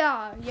 Oh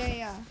yeah.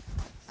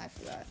 I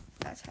forgot.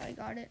 That's how I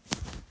got it.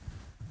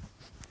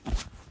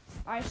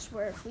 I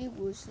swear, if we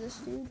lose this,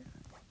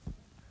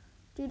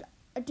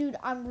 dude,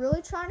 I'm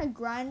really trying to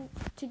grind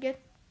to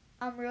get.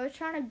 I'm really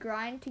trying to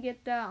grind to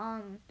get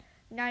the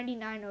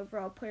 99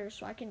 overall player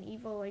so I can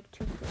evo like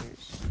 2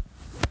 players.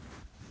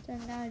 Then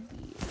that'd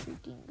be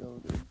freaking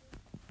goated.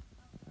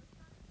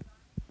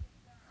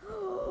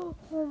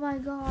 Oh my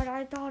god,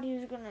 I thought he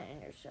was gonna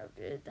intercept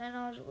it. Then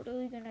I was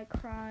literally gonna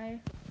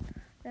cry.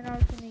 Then I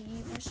was gonna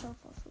eat myself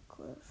off a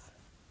cliff.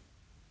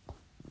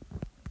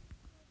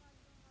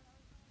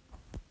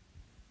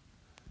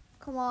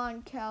 Come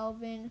on,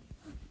 Calvin.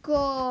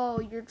 Go,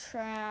 you're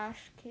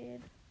trash,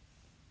 kid.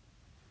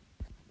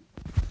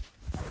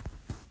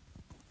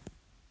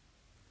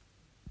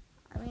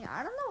 I mean,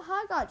 I don't know how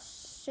I got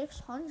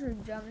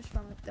 600 gems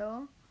from it,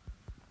 though.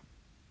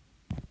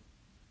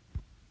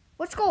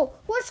 Let's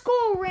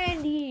go,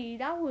 Randy.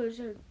 That was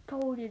a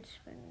goated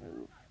spin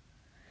move.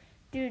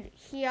 Dude,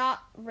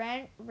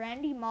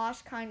 Randy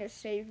Moss kind of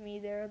saved me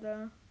there,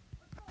 though.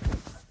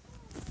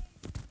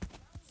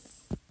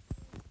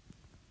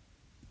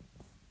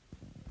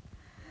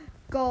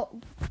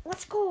 Go.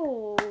 Let's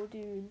go,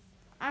 dude.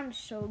 I'm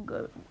so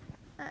good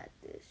at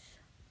this.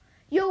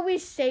 Yo, we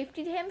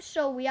safetied him,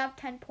 so we have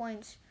 10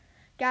 points.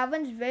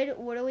 Gavin's vid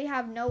literally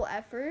have no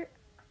effort.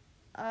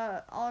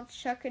 I'll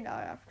check it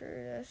out after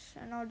this,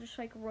 and I'll just,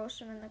 like, roast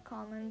him in the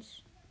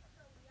comments.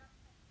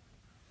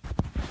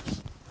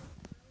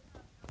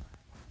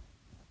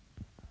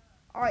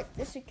 Alright,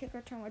 this is a kick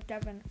return with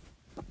Devin.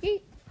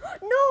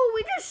 No,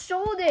 we just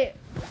sold it!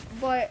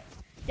 But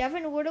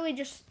Devin literally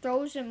just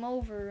throws him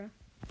over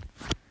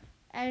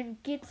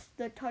and gets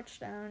the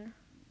touchdown.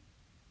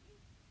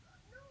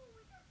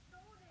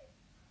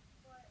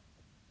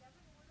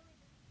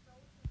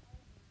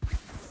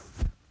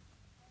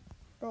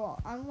 Bro,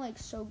 I'm like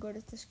so good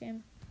at this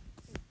game.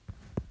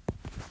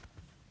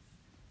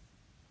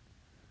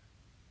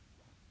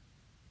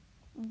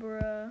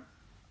 Bruh.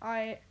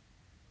 Alright.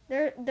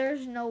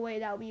 There's no way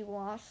that we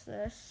lost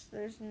this.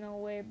 There's no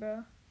way,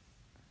 bro.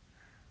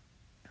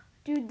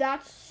 Dude,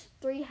 that's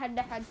 3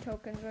 head-to-head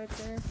tokens right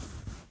there.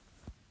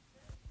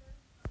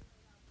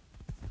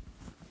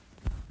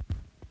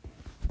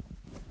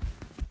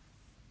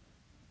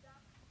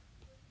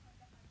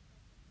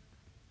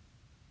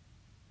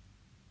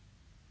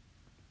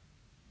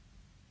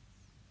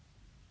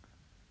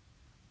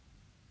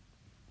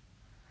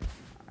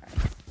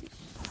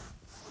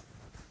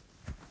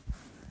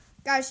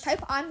 Guys,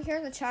 type I'm here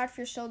in the chat if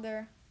you're still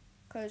there.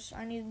 Because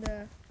I need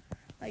to,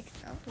 like,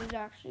 know who's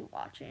actually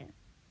watching.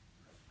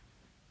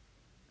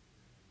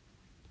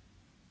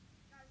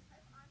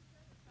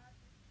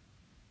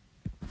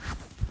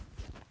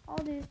 All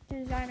this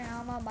designer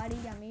on my body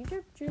got me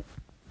drip drip.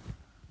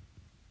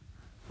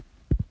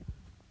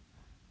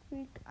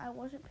 Freak, I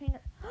wasn't paying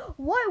it.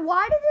 What?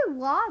 Why did it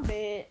lob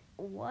it?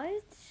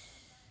 What?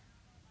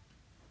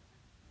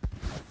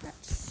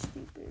 That's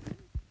stupid.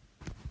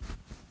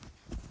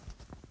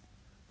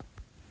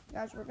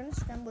 Guys, we're gonna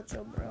scramble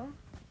Joe, bro.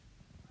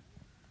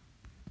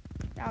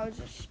 That was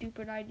a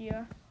stupid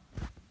idea.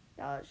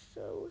 That was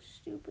so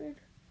stupid.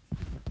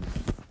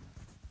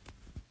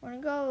 We're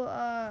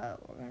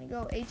gonna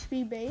go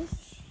HB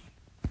base.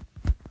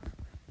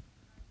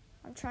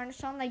 I'm trying to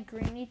sound like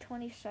Greeny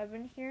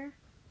 27 here.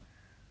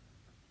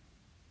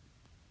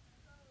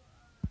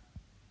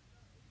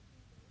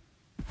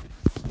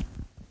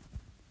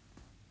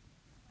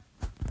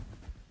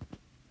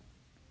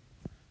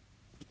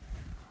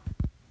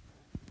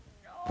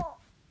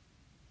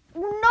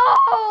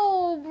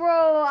 No,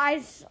 bro.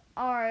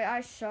 Alright,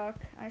 I suck.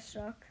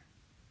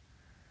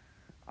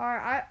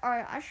 Alright,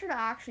 I should have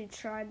actually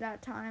tried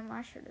that time.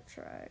 I should have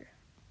tried.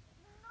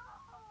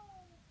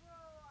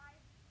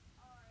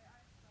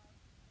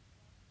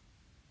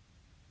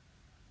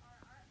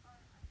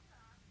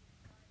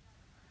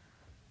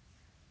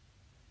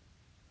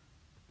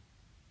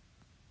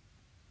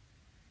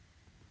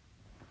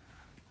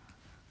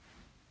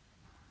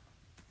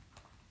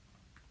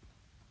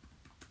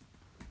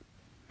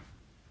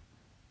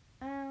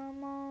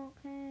 I'm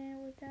okay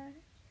with that.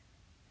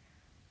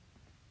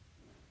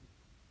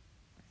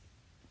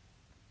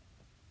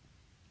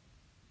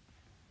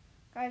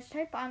 Guys,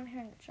 type I'm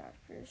here in the chat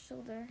if you're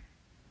still there.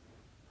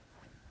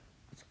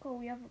 Let's go.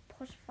 We have a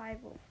 +5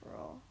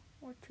 overall.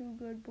 We're too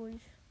good, boys.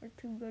 We're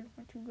too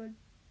good.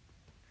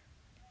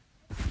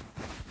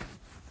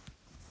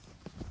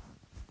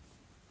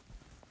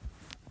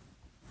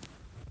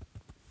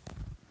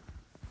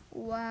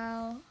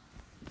 Wow.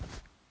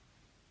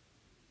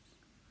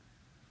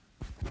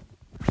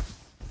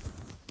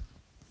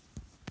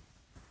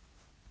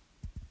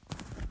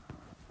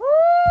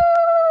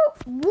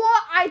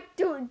 What?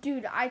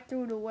 Dude, I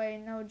threw it away.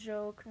 No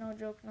joke.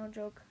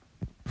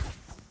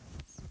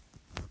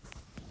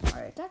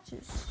 Alright, that's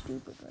just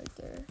stupid right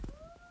there.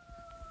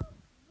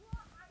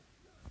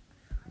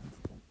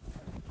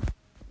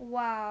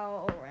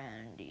 Wow,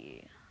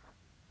 Randy.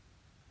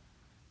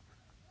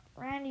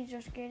 Randy's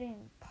just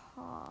getting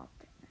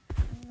popped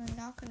in I'm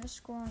not going to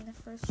score on the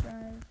first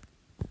drive.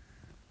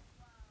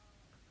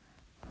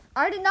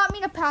 I did not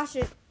mean to pass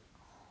it.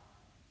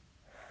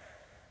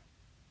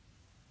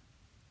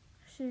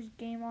 This is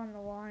game on the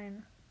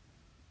line.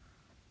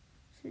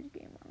 This is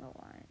game on the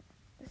line.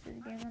 This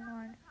is game on the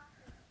line.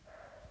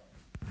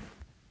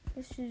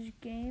 This is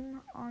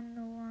game on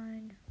the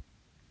line.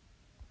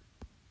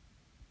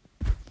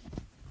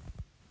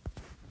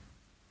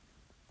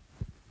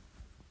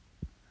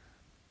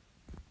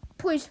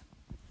 Please.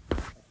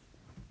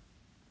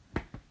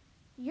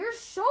 You're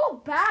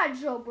so bad,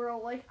 Joe Burrow.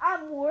 Like,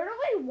 I'm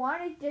literally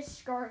wanting to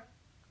discard.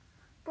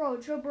 Bro,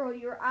 Joe Burrow,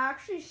 you're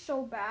actually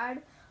so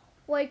bad.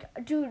 Like,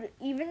 dude,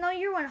 even though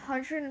you're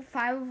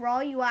 105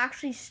 overall, you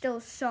actually still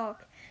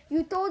suck.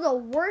 You throw the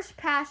worst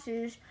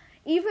passes.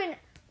 Even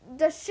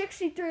the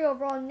 63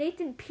 overall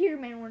Nathan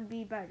Peterman would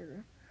be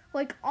better.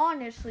 Like,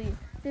 honestly,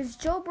 this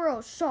Joe Burrow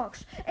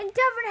sucks. And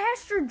Devin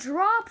Hester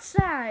drops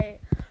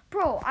that.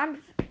 Bro,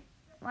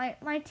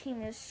 my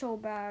team is so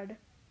bad.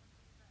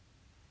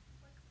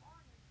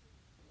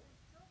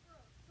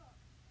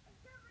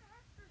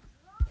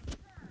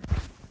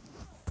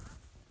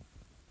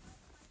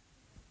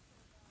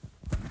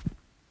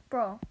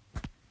 Bro,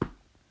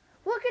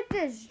 look at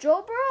this.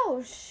 Joe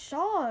Burrow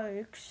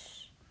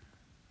sucks.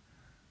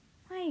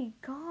 My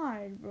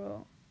God,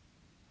 bro.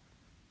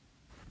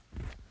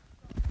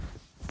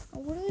 I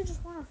literally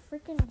just want to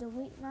freaking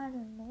delete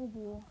Madden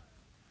Mobile.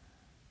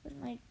 Because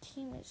my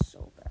team is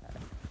so bad.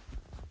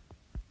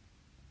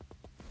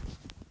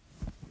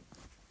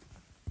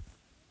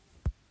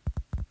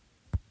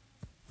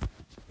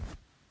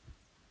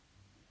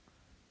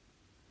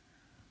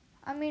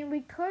 I mean, we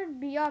could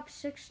be up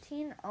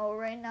 16-0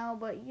 right now,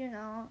 but, you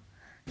know,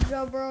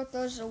 Joe Burrow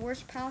throws the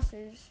worst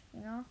passes,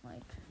 you know,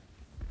 like.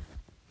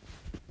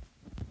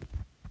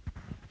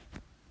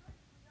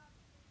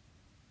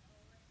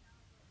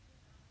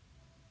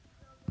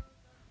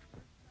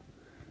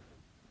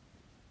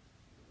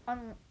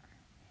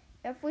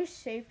 If we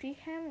safety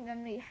him,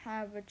 then we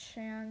have a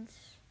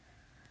chance.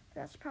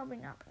 That's probably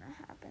not going to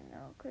happen,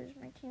 though, because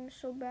my team's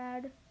so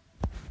bad.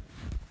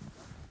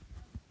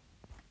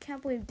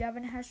 Can't believe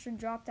Devin Hester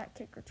dropped that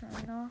kick return,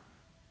 though.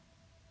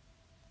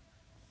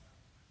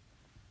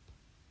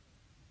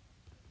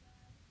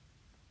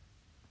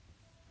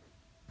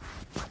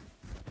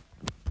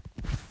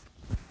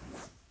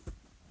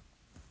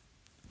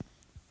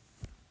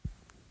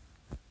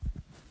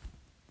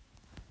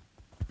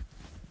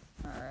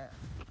 Alright,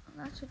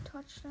 that's a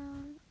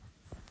touchdown.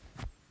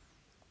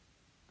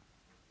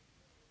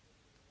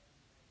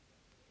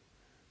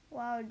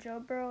 Wow,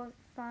 Joe Burrow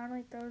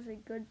finally throws a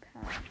good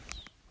pass.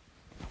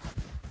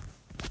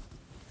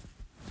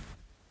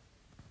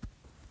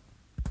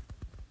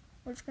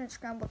 We're just going to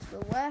scramble to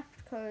the left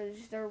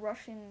because they're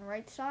rushing the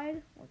right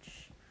side,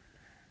 which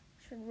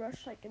should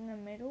rush like in the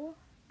middle,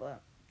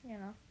 but, you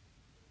know.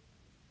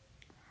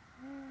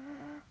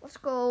 Let's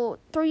go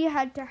 3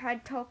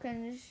 head-to-head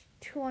tokens,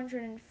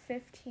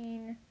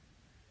 215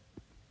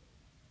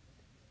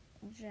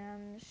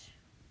 gems.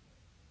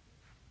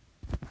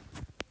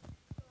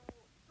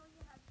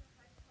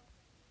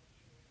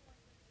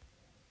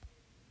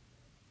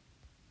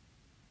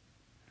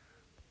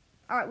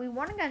 Alright, we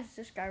won against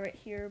this guy right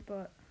here,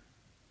 but...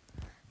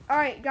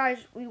 Alright,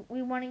 guys,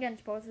 we won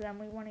against both of them.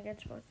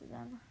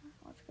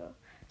 Let's go.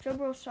 Joe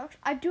Burrow sucks.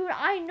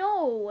 I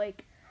know,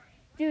 like...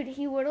 Dude,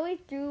 he literally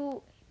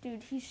threw...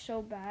 Dude, he's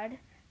so bad.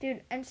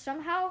 Dude, and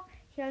somehow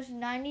he has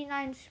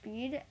 99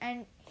 speed,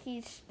 and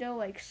he's still,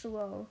 like,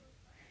 slow.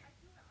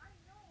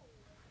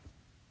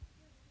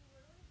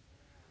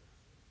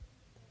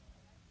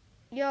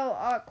 Yo,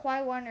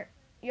 Kawhi Leonard...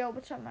 Yo,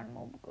 what's up, man?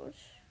 Mobile goes.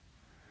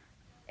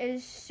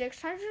 Is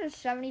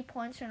 670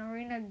 points in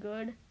arena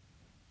good?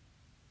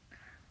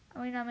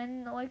 I mean, I'm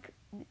in, like,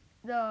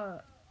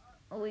 the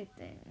elite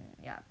thing.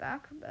 Yeah,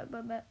 back.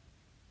 Bet.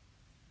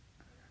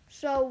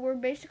 So, we're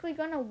basically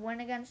going to win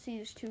against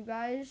these two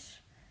guys.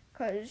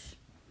 Because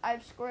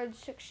I've scored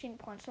 16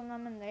 points on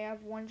them, and they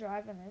have 1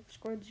 drive, and they've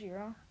scored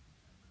 0.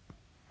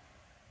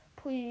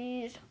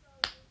 Please.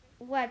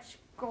 Let's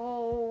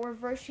go. We're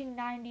versing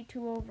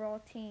 92 overall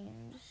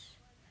teams.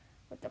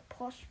 With a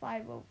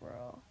 +5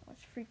 overall.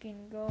 Let's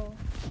freaking go.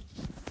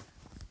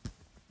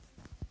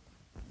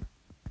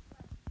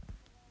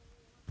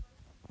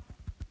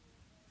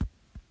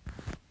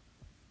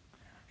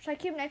 Should I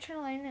keep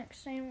Nitro Lane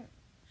next name?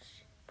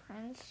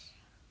 Prince?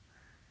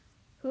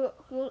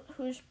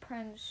 Who's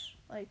Prince?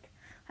 Like,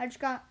 I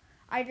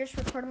just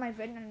recorded my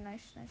vid and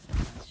nice.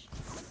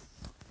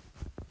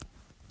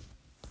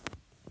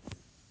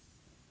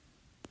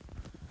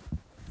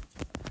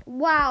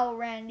 Wow,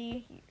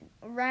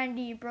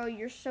 Randy, bro,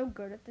 you're so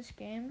good at this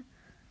game.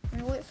 I'm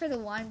gonna wait for the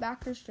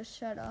linebackers to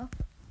set up.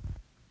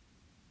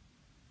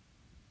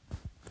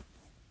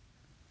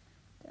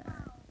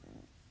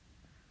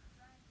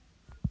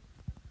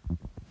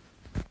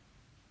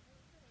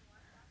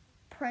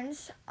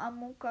 Prince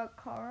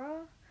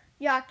Amokakara?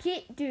 Yeah,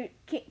 keep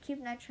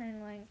Nitro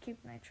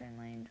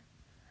Lane.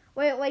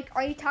 Wait, like,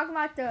 are you talking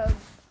about the,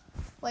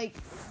 like,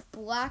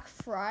 Black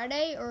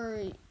Friday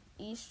or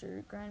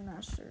Easter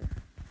Grandmaster.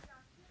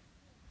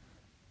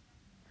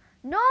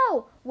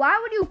 No! Why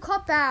would you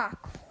cut back?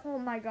 Oh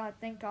my god,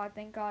 thank god,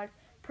 thank god.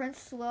 Prince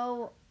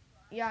Slow.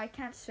 Yeah, I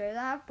can't say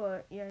that,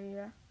 but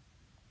yeah.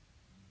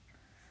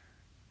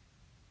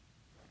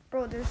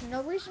 Bro, there's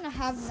no reason to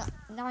have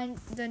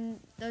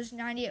those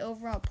 98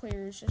 overall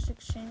players. Just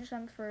exchange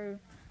them for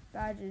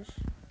badges.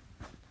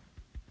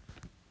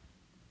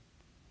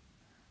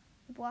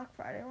 The Black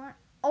Friday one.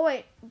 Oh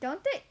wait,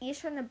 don't the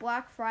Easter and the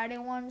Black Friday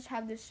ones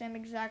have the same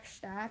exact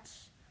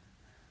stats?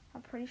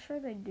 I'm pretty sure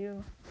they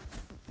do.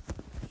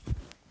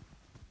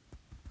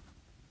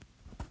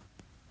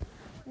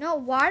 No,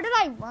 why did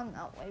I run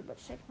that way? But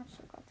Saquon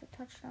still got the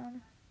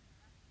touchdown.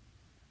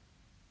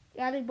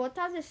 Yeah, they both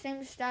have the same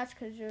stats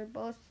because they're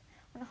both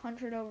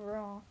 100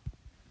 overall.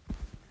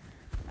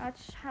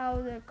 That's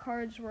how the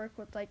cards work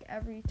with like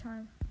every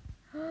time.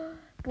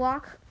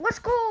 Block. Let's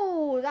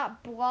go!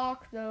 That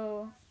block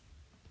though.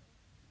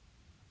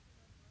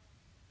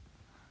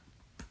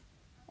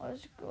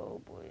 Let's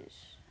go, boys.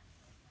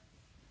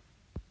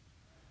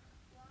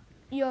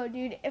 Yo,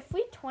 dude, if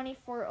we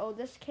 24-0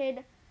 this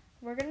kid,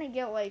 we're gonna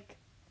get like,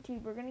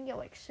 dude, we're gonna get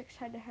like 6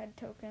 head-to-head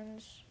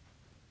tokens.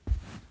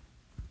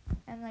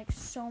 And like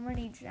so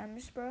many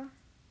gems, bro.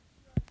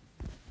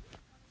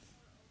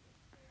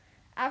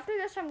 After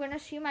this, I'm gonna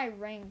see my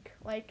rank.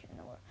 Like,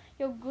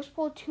 yo, Goose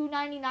pulled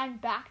 299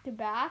 back to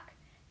back.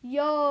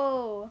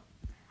 Yo,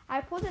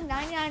 I pulled a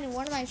 99 in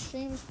one of my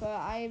streams, but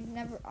I've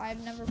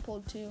never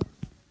pulled 2.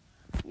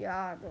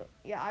 Yeah,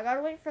 I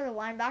gotta wait for the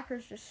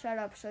linebackers to set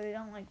up so they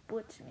don't like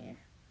blitz me.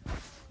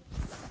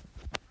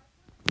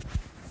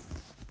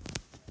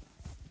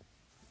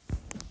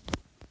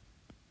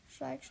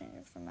 Should I exchange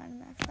it for Madden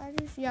Max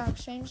badges? Yeah,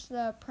 exchange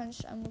the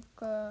Prince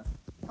Amuka,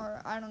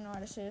 or I don't know how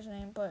to say his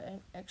name,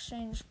 but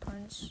exchange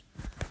Prince.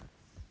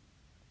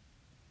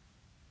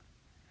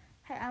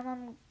 Hey, I'm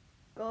on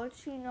go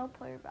to no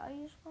player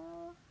values,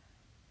 bro.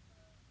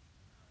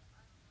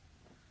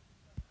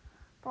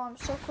 Bro, I'm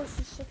so close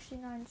to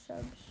 69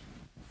 subs.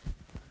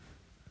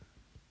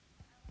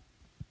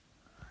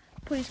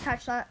 Please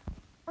catch that.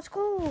 Let's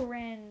go,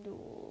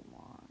 Randall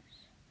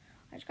Moss.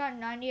 I just got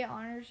 98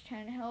 honors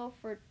Tannehill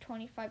for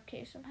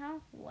 25k somehow.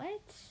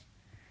 What?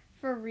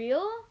 For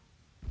real?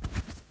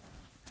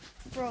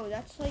 Bro,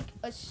 that's like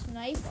a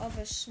snipe of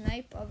a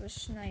snipe of a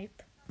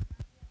snipe.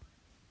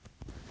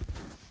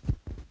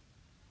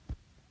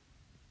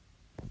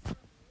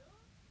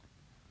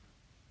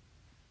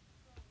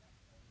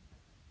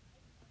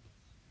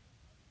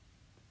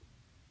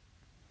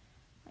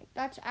 Like,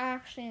 that's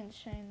actually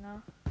insane,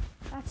 though.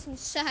 That's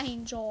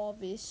insane,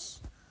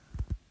 Jarvis.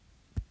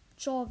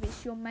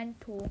 Jarvis, you're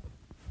mental.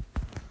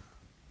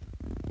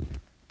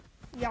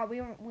 Yeah, we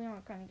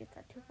aren't gonna get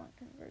that 2-point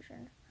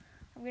conversion.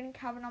 I'm getting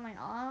Calvin on my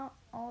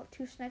all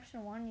 2 snipes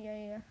in 1.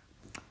 Yeah.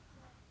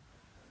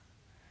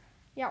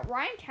 Yeah,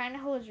 Ryan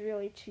Tannehill is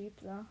really cheap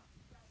though.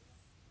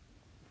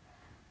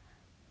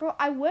 Bro,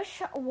 I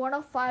wish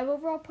 105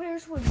 overall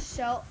players would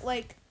sell,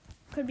 like,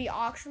 could be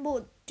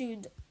auctionable.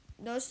 Dude,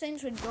 those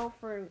things would go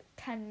for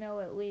 10 mil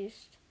at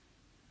least.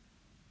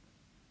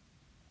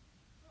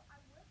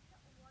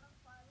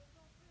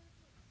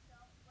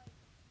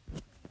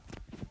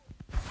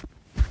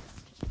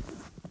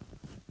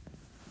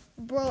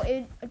 Bro,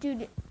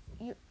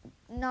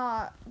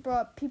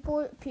 bro,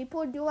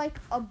 people do like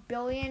a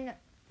billion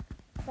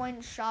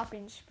coin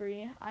shopping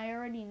spree. I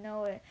already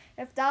know it.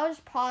 If that was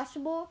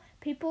possible,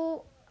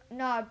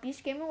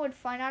 Beast Gamer would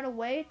find out a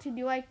way to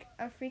do like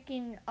a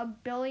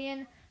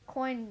billion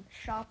coin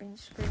shopping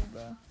spree,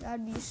 bro.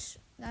 That'd be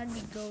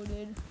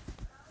goated.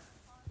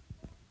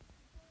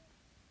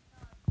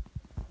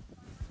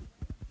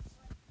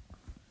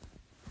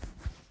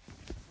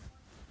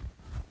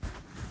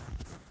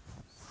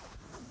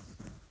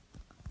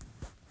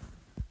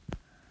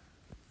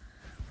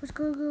 Let's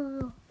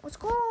go. Let's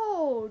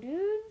go,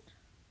 dude.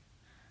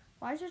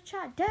 Why is the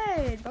chat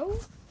dead, bro?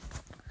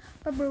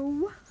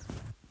 Bro.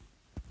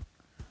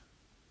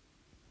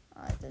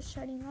 Alright, they're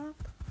setting up.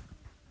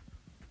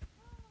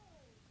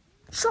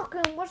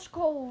 Shocking, let's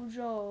go,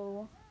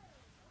 Joe.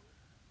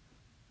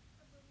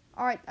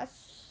 Alright,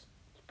 that's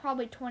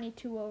probably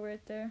 22-0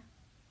 right there.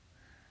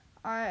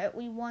 Alright,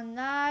 we won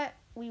that.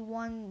 We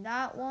won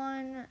that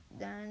one.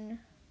 Then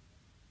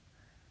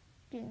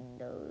getting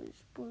those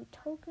blue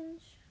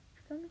tokens.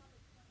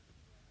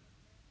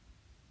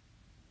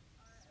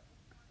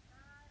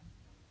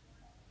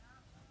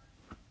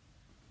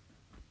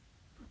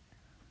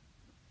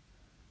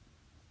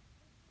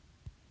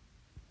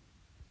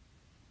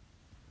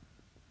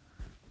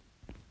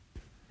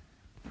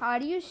 How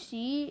do you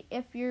see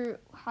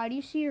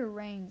your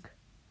rank?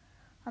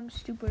 I'm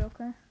stupid,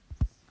 okay?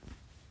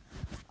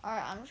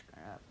 Alright, I'm just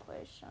gonna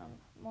play some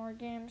more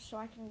games so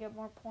I can get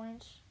more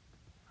points.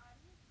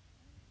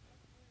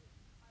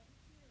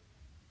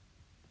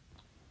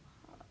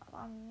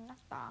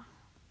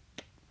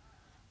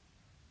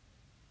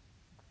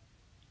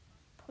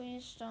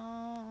 Please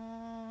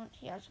don't.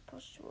 Yeah, it's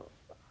supposed to.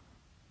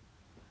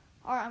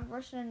 Alright, I'm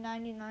versus a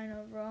 99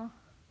 overall.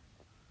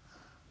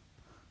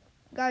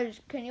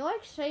 Guys, can you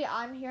like say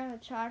I'm here in the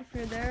chat if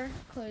you're there?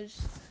 Cause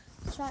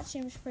the chat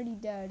seems pretty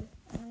dead.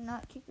 And I'm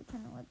not kick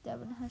returning with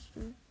Devin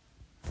Hester.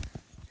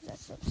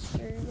 That's so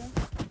scary, bro.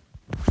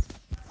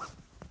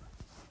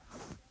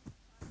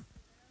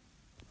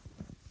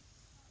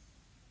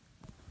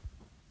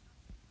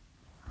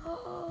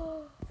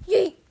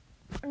 Yeet!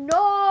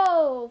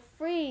 No!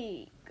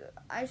 Freak!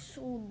 I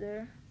sold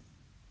there.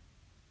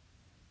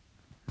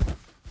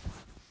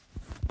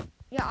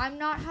 Yeah, I'm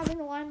not having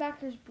the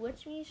linebackers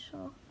blitz me,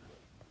 so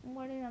I'm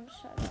letting them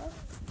set up.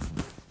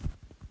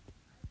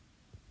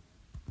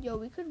 Yo,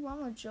 we could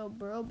run with Joe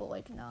Burrow, but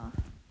like, nah.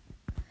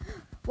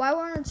 Why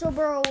run with Joe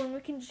Burrow when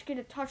we can just get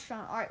a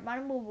touchdown? Alright,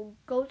 Madden will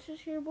go to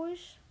here,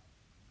 boys.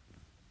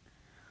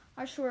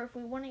 I swear, if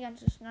we win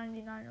against this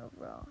 99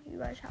 overall, you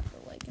guys have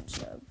to like and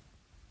sub.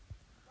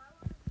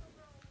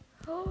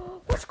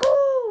 Oh, let's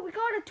go! We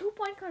got a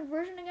 2-point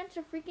conversion against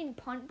a freaking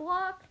punt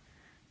block.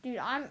 Dude,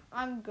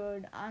 I'm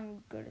good.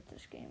 I'm good at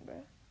this game,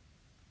 bro.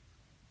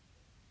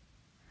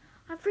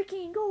 I'm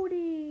freaking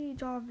goaty,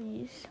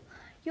 Jarvis.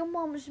 Your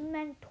mom's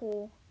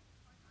mental.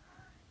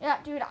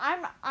 Yeah, dude,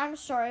 I'm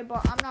sorry,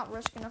 but I'm not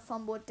risking a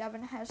fumble with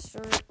Devin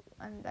Hester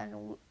and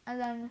then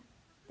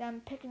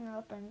them picking it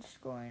up and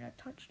scoring a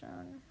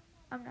touchdown.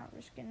 I'm not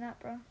risking that,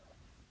 bro.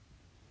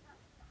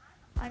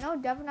 I know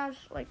Devin has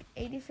like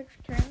 86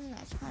 carrying,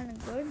 that's kind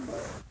of good,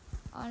 but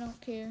I don't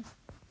care.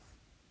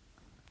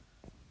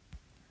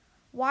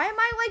 Why am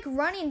I like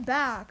running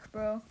back,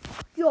 bro?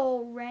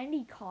 Yo,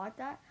 Randy caught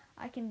that.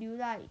 I can do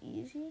that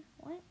easy.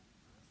 What?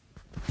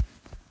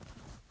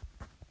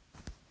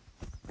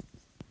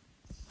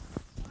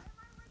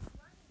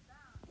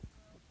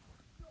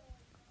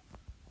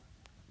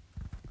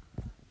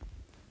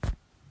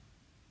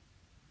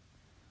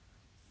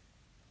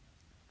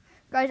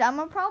 Guys, I'm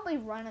gonna probably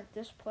run at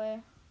this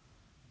play.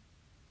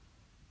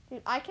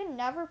 Dude, I can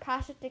never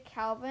pass it to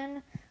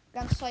Calvin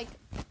against like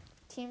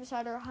teams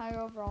that are higher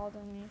overall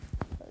than me.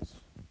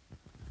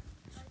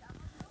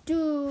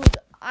 Dude,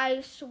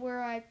 I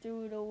swear I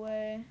threw it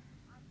away.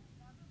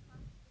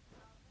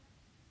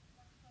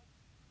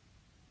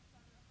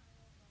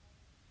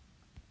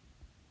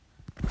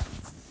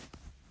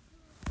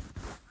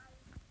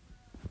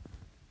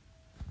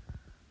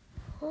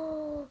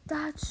 Oh,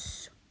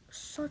 that's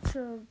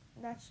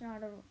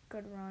not a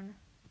good run.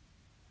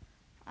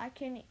 I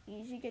can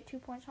easily get 2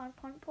 points on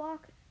punt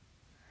block.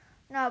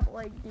 No, but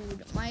like,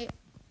 dude, my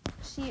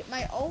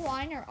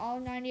O-line are all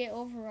 98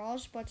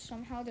 overalls, but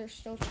somehow they're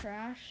still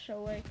trash,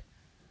 so like,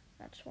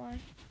 that's why.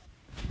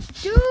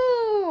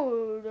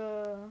 Dude!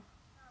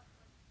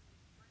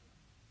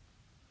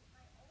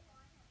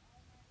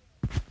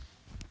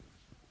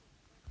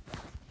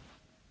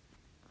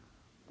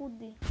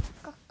 Goody,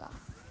 caca.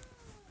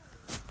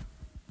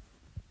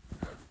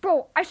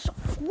 Bro, why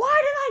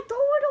did I throw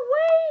it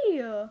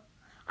away?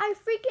 I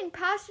freaking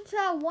passed it to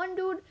that one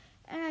dude,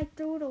 and I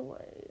threw it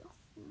away. Oh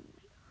my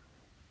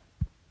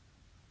God.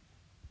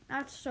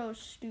 That's so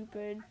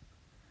stupid.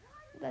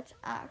 That's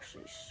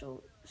actually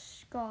so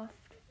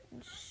scuffed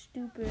and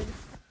stupid.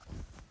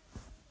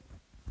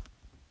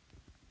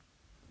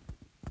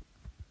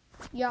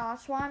 Yeah,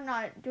 that's why I'm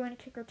not doing a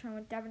kick return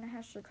with Devin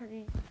Hester, because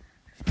he's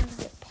going to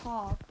get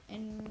popped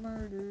and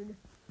murdered.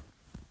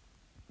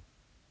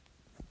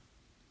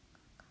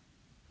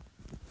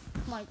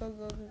 Come on,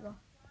 go.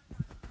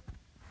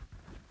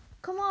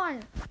 Come on.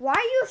 Why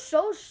are you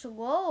so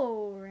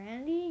slow,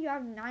 Randy? You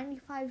have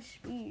 95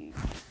 speed.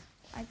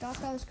 I thought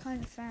that was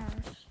kind of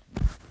fast.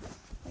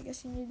 I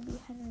guess you need to be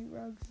Henry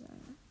Ruggs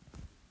then.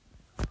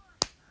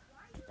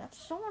 Dude, that's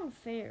so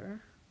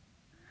unfair.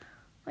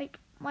 Like,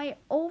 my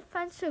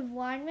offensive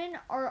linemen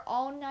are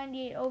all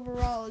 98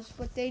 overalls,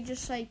 but they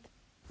just, like,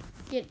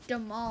 get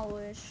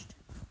demolished.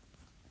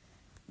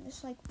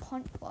 It's like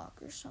punt block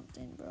or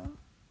something, bro.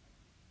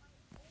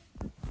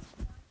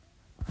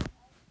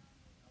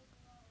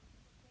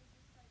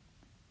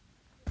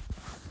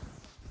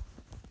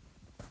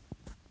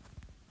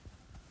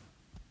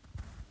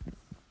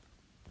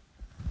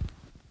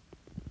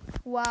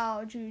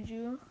 Wow,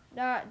 Juju.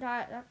 That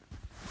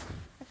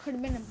could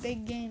have been a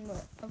big game,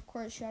 but of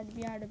course you had to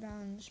be out of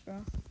bounds,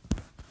 bro.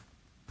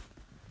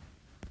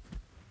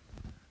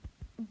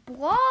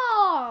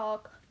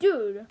 Block!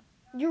 Dude,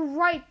 you're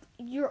right.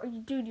 You're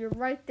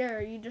right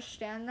there. You just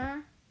stand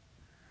there.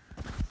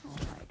 Oh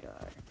my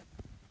God.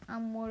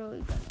 I'm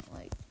literally gonna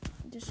like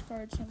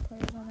discard some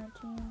players on our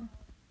team.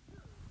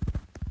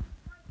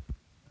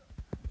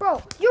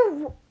 Bro,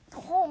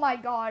 oh my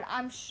God,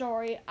 I'm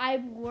sorry. I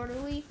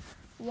literally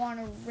want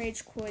to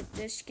rage quit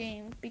this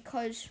game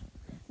because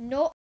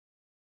no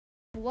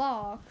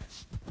block,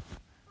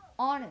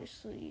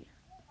 honestly.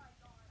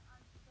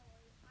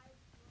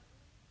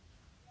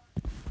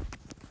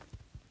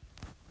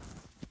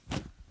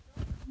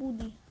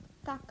 Booty,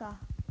 caca.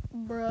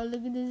 Bro,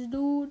 look at this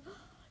dude.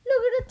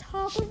 Look at the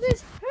top of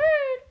his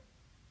head.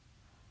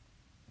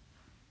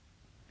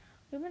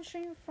 We've been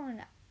streaming for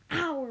an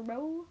hour,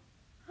 bro.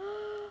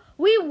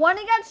 We won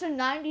against a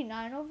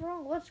 99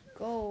 overall. Let's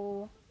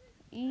go.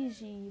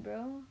 Easy,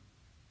 bro.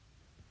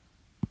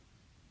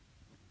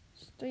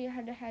 3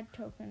 head-to-head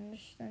tokens,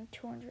 then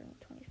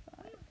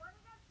 225.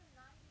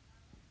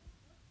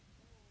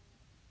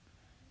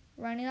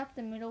 Running up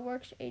the middle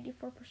works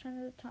 84%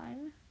 of the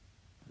time.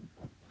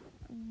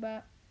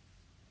 But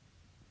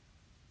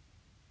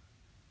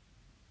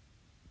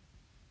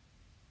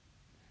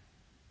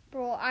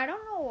bro, I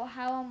don't know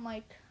how I'm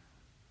like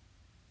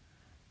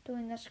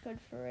doing this good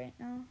for right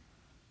now.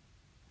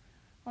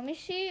 Let me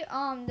see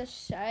the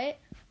set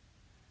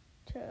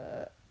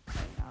to right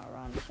now we're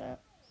on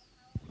set.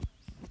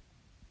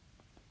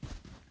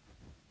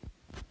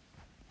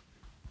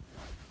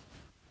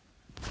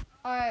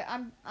 Alright,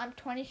 I'm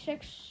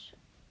 26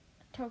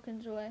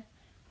 tokens away.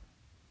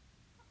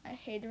 I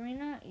hate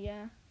arena,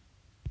 yeah.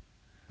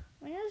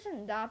 I mean, it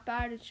isn't that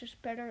bad. It's just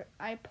better.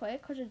 I play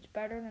it because it's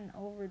better than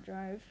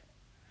overdrive.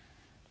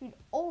 Dude,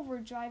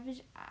 overdrive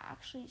is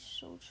actually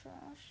so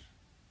trash.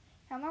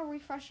 I'm gonna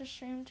refresh the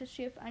stream to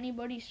see if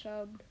anybody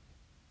subbed.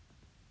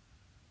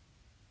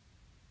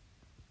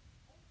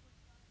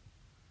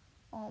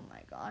 Oh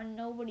my god,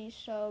 nobody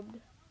subbed.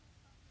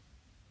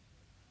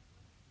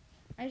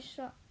 I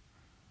saw.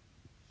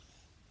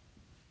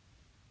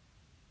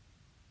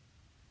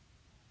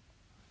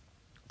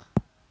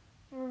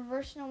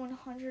 Reversing a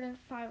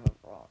 105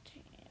 overall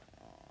team.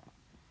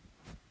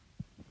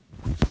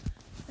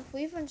 If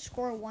we even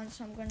score once,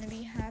 I'm gonna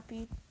be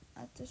happy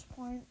at this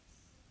point.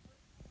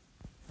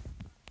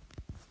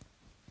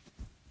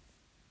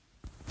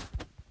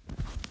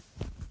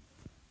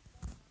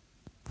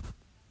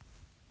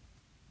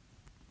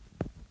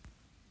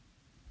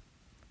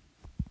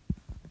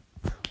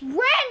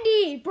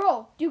 Randy!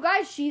 Bro, do you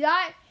guys see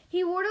that?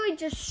 He literally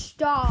just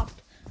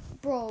stopped.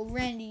 Bro,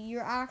 Randy,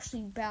 you're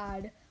actually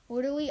bad.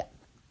 Literally.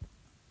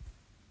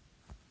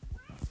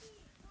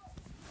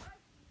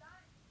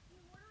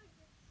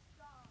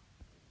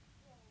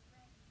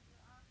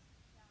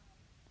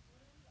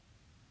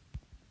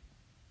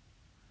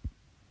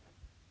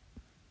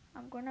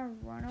 I'm gonna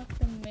run up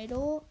the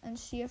middle and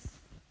see if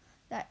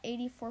that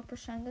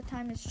 84% of the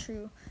time is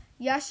true.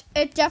 Yes,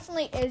 it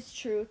definitely is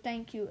true.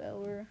 Thank you,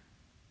 Iller.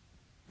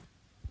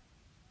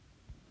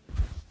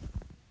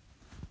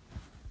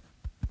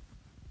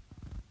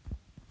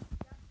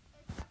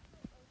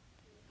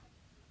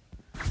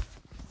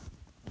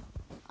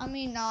 I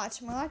mean, no,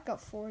 it's more like a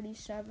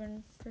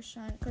 47%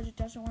 because it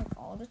doesn't work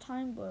all the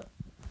time, but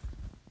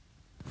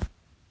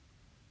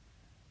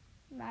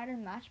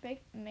Madden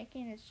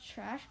matchmaking is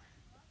trash.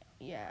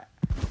 Yeah.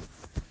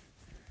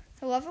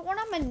 I love it when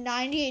I'm a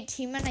 98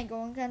 team and I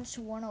go against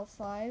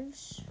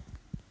 105s.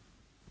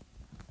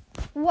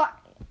 What?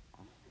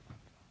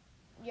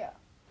 Yeah.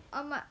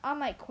 I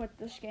might quit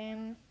this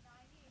game.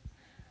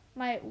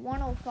 My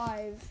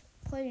 105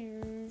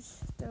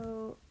 players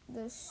throw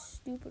the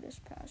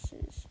stupidest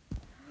passes.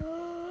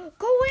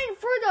 Go in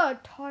for the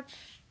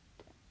touch.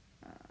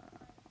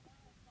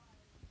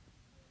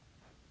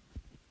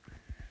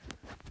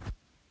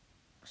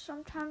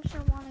 Sometimes I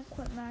want to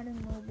quit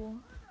Madden Mobile.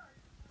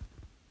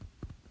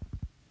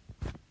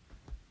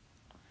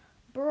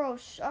 Bro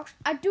sucks.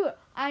 I do it.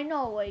 I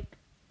know, like,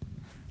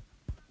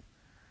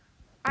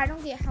 I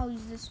don't get how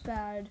he's this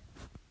bad.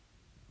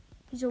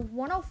 He's a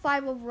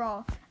 105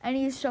 overall, and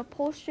he's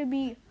supposed to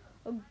be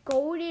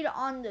goated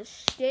on the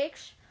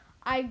sticks.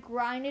 I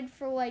grinded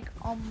for like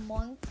a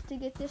month to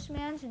get this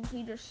man's, and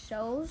he just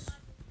sells.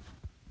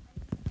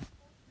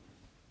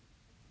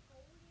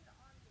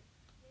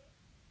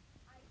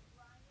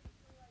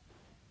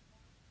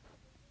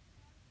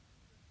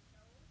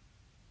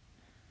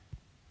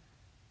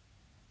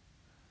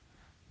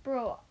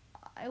 Bro,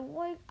 I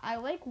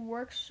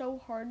worked so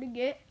hard to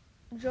get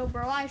Joe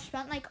Burrow. I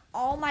spent like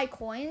all my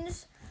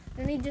coins,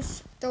 and he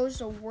just throws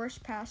the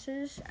worst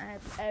passes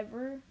I've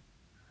ever.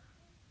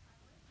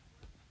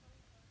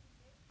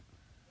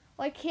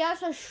 Like, he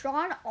has a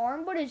strong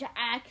arm, but his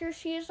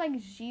accuracy is like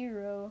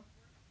 0.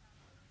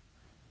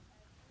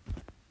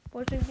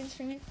 Boys, we've been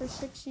streaming for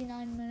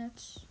 69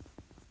 minutes.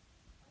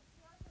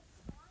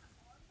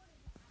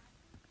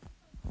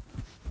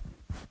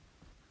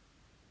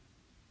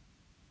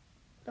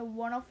 The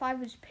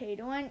 105 is pay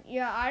to win?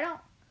 Yeah,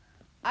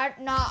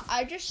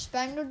 I just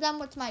spend them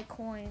with my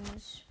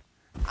coins.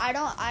 I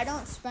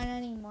don't spend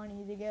any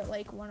money to get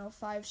like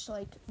 105s to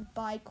like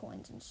buy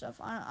coins and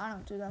stuff. I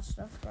don't do that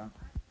stuff, bro.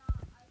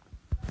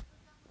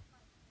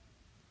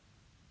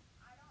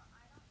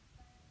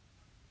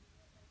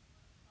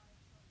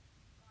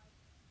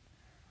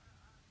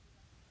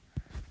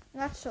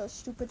 That's so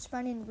stupid,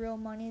 spending real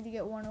money to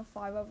get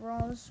 105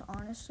 overalls,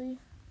 honestly.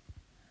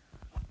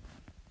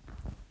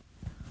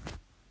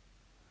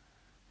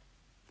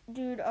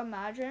 Dude,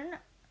 imagine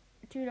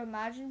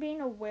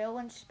being a whale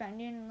and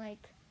spending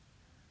like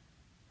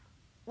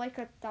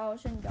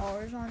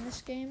 $1,000 on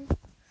this game.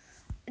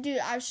 Dude,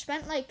 I've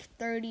spent like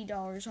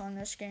 $30 on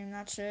this game.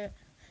 That's it.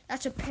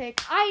 That's a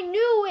pick. I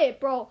knew it,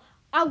 bro.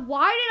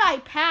 Why did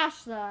I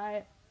pass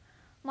that?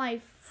 My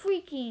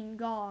freaking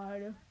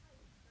god.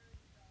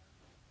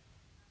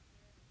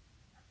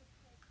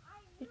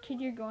 The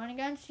kid you're going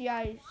against?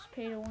 Yeah, he's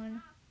pay to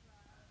win.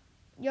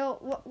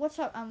 Yo, what's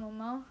up,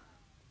 MMO?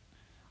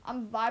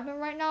 I'm vibing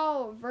right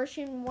now,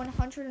 version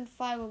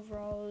 105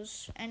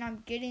 overalls, and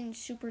I'm getting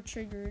super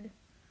triggered.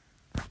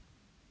 Yo,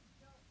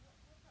 what's up,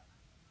 Emma? I'm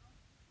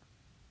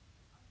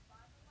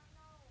vibing right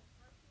now,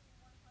 version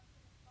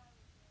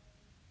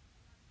 105 and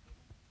I'm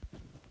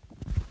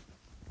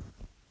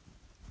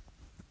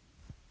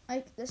getting...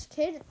 Like, this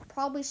kid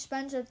probably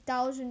spends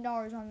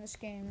 $1,000 on this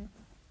game.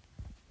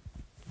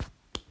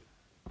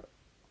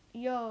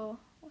 Yo,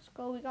 let's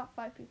go. We got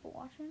 5 people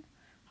watching.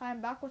 Hi,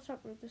 I'm back. What's up,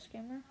 Ruthless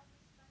Gamer?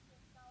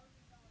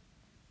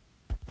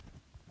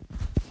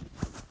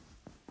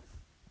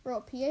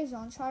 Bro, PA's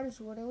on shot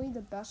is literally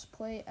the best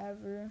play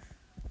ever.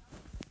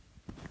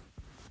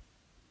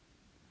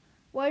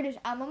 Wait, is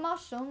MMA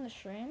still in the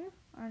stream?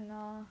 Or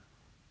nah?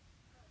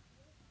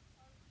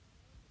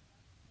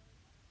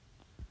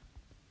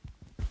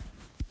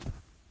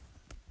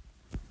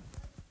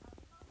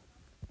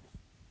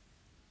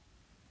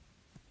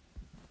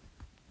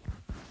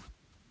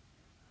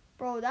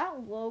 Bro,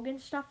 that Logan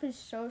stuff is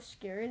so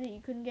scary that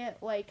you can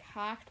get, like,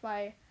 hacked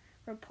by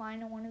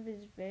replying to one of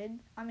his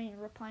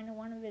replying to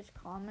one of his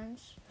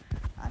comments.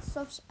 That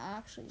stuff's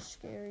actually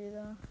scary,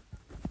 though.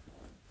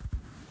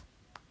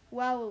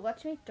 Wow, it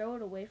lets me throw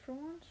it away for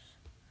once.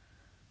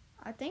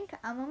 I think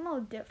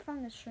MMO dipped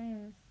from the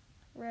stream.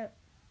 RIP.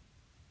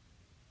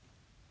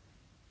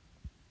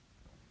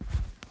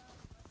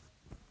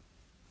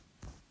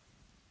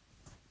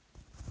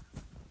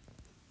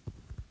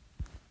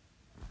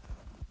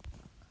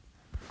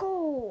 Go!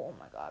 Oh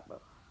my god,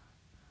 bro.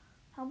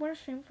 I'm gonna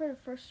stream for the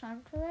first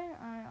time today.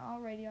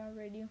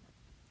 Alrighty.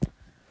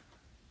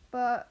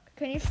 But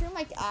can you stream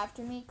like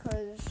after me?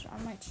 Cause I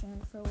might stream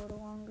for a little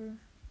longer.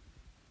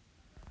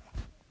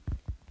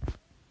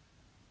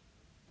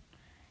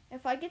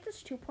 If I get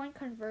this 2-point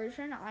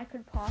conversion, I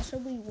could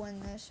possibly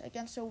win this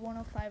against a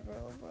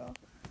 105-year-old, bro.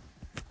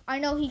 I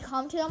know he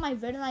commented on my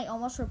vid and I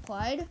almost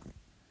replied.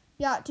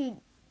 Yeah,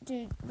 dude,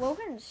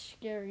 Logan's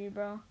scary,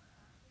 bro.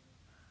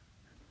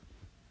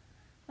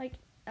 Like,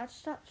 that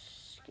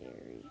stuff's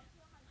scary.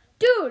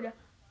 Dude,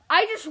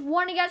 I just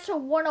won against a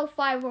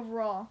 105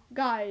 overall,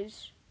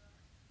 guys.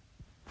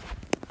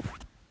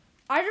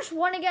 I just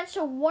won against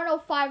a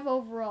 105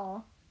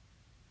 overall.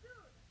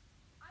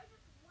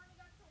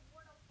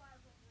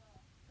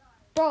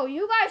 Bro,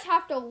 you guys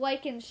have to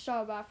like and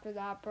sub after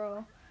that,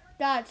 bro.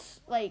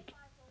 That's, like,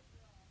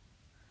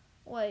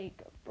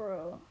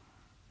 bro.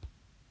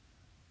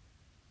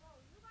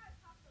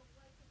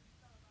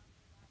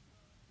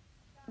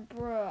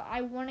 Bro,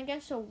 I won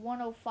against a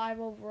 105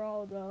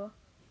 overall, though.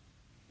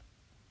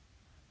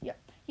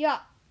 Yeah.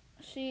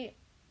 See,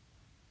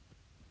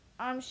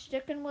 I'm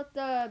sticking with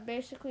the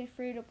basically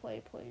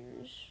free-to-play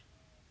players.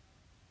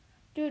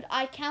 Dude,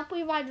 I can't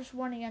believe I just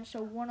won against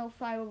a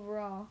 105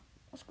 overall.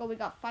 Let's go. We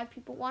got 5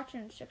 people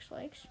watching and 6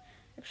 likes.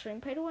 Extreme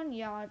pay to win?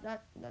 Yeah,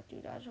 that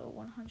dude has a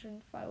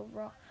 105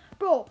 overall.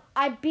 Bro,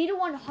 I beat a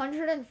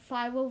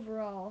 105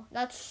 overall.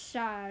 That's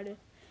sad.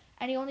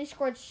 And he only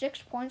scored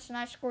 6 points and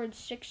I scored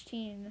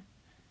 16.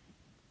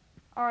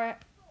 Alright.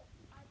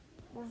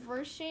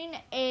 Reversing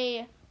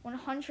a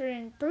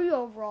 103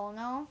 overall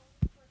now.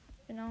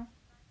 You know.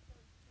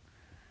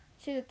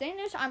 See, the thing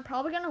is, I'm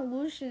probably going to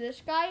lose to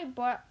this guy,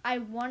 but I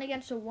won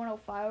against a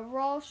 105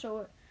 overall,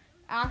 so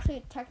actually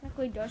it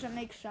technically doesn't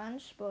make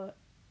sense, but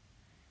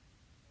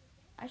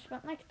I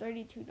spent like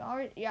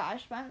 $32. Yeah, I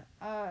spent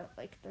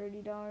like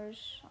 $30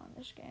 on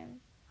this game.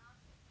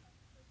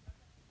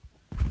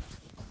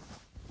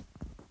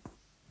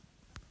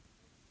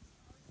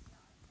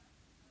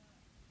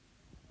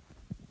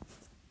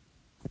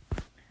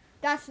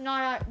 That's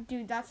not out,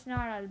 dude, that's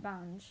not out of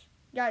bounds.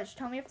 Guys,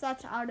 tell me if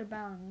that's out of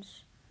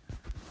bounds.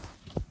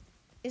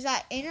 Is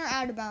that in or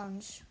out of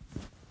bounds?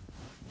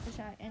 Is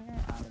that in or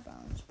out of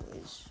bounds,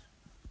 please?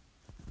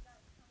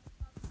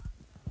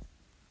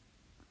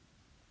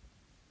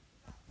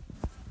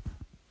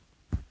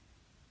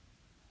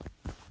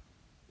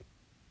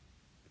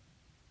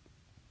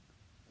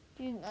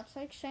 Dude, that's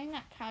like saying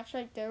that Catch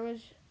Like There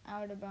was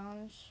out of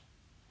bounds.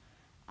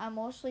 I'm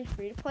mostly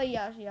free to play.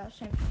 Yeah,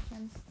 same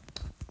thing.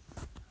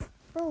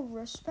 Bro,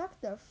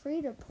 respect the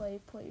free to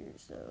play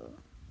players though.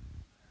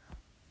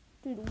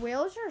 Dude,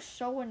 whales are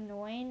so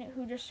annoying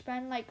who just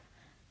spend like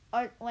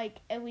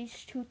at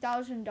least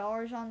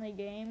 $2,000 on the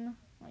game.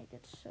 Like,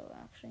 it's so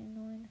actually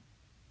annoying.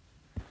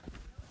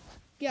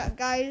 Yeah,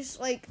 guys,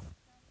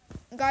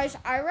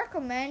 I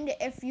recommend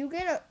if you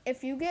get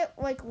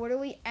like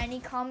literally any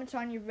comments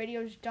on your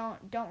videos,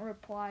 don't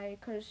reply,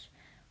 cause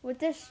with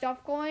this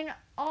stuff going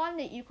on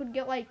that you could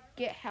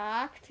get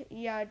hacked.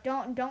 Yeah,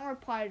 don't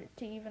reply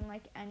to even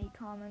like any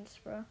comments,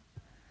 bro,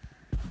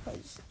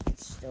 cause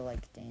it's still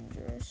like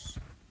dangerous.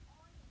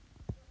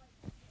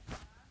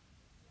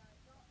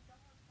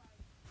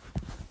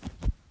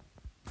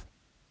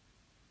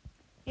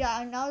 Yeah,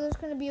 I know there's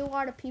gonna be a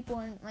lot of people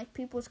in like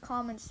people's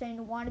comments saying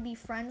to want to be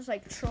friends,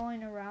 like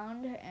trolling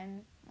around,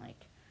 and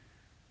like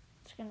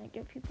it's gonna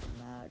get people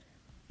mad.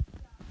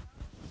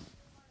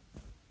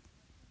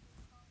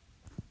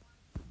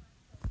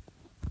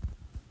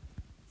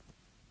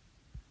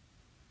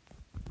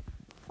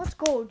 Let's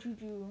go,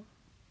 Juju.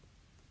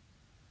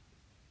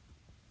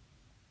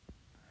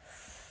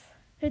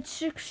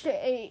 It's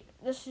 6-8.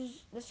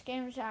 This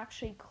game is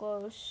actually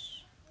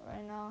close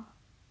right now.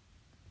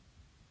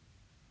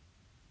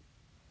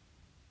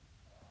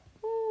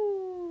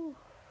 Woo.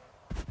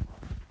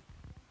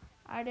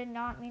 I did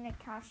not mean to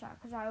catch that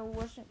because I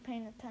wasn't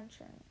paying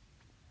attention.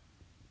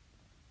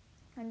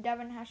 And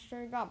Devin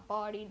Hester got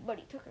bodied, but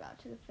he took it out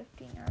to the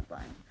 15-yard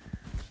line.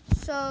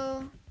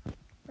 So, you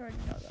already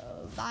know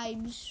the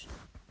vibes.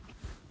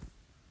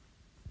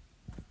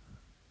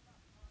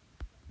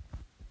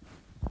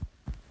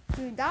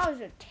 Dude, that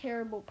was a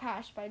terrible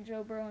pass by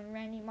Joe Burrow, and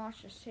Randy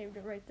Moss just saved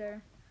it right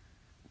there.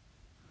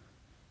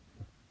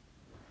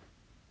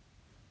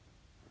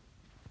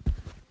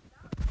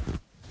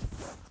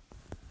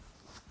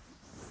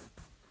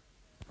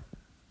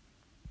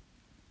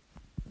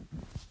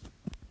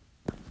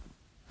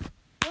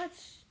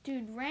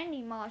 Dude,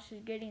 Randy Moss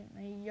is getting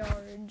the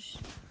yards.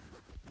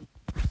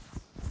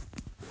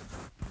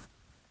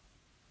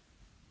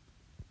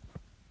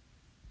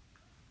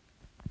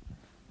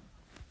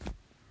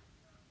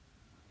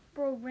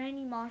 Bro,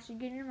 Randy Moss is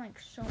getting like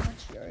so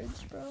much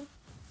yards, bro.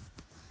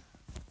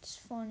 It's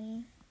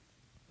funny.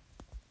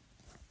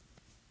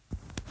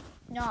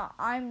 No,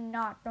 I'm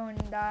not throwing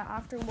that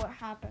after what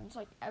happens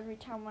like every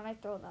time when I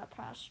throw that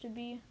pass to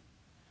B.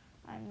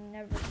 I'm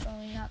never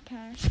throwing that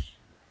pass.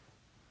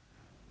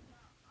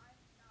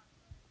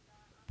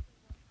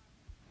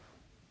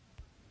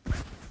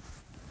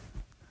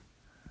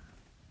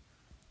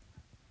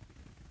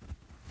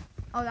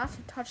 Oh, that's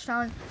a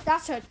touchdown.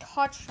 That's a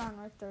touchdown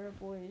right there,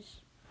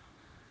 boys.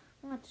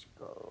 Let's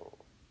go.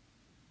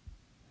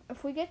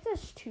 If we get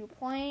this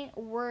 2-point,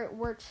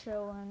 we're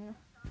chilling.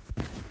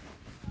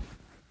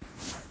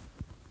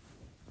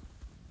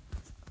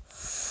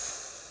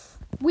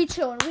 We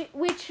chilling,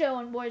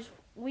 boys.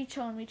 We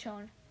chilling.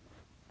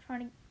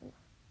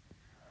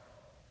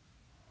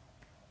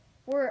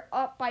 We're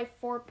up by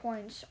 4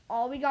 points.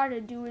 All we gotta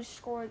do is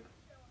score.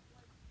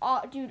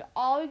 Dude,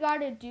 all we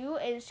gotta do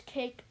is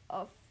kick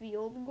a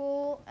field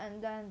goal,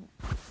 and then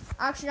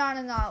actually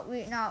no.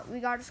 We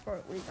gotta score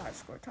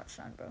a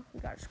touchdown, bro.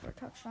 We gotta score a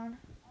touchdown.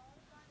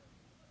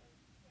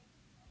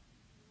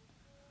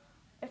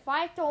 If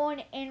I throw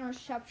an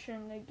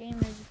interception, the game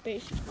is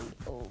basically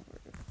over.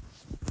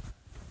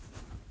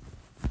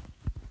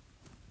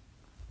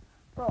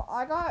 Bro,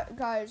 I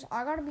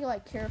gotta be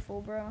like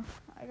careful, bro.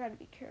 I gotta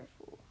be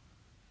careful.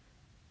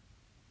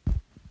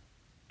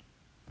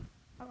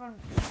 I gotta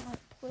make my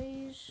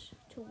plays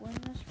to win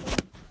this one.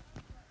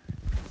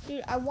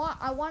 Dude, I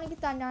want to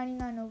get that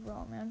 99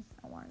 overall, man.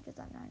 I want to get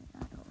that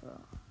 99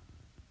 overall.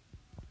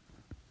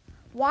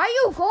 Why are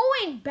you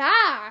going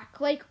back?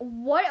 Like,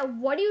 what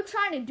are you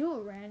trying to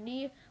do,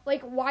 Randy?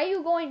 Like, why are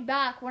you going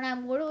back when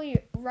I'm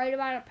literally right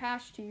about to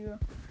pass to you?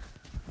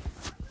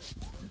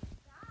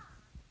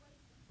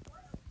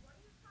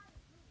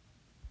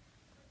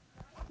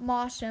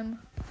 Moss him.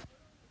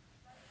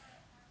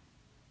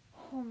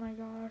 Oh my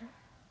god.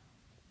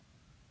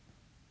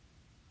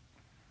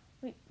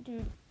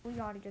 Dude, we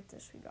gotta get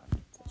this.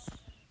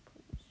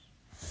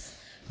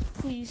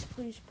 Please.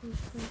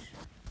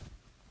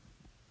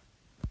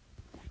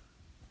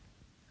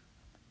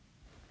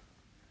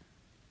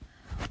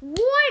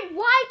 What?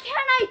 Why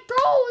can't I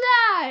throw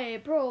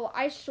that? Bro,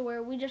 I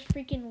swear, we just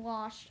freaking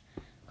lost.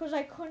 Because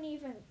I couldn't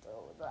even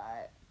throw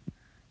that.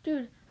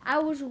 Dude, I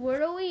was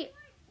literally...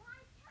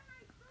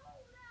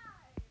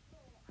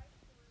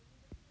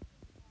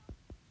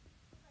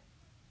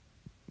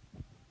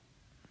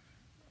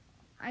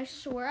 I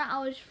swear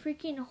I was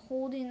freaking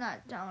holding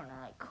that down and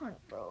I couldn't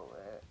throw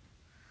it.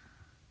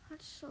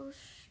 That's so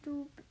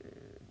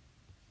stupid.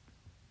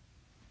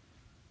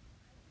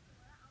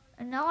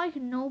 And now like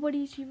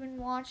nobody's even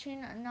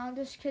watching, and now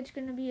this kid's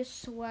gonna be a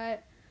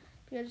sweat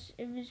because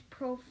of his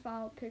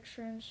profile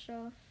picture and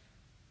stuff.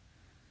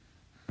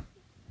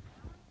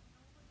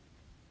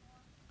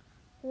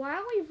 Why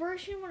are we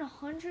versing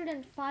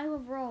 105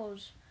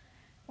 overalls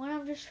when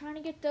I'm just trying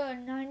to get the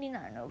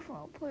 99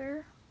 overall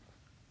player?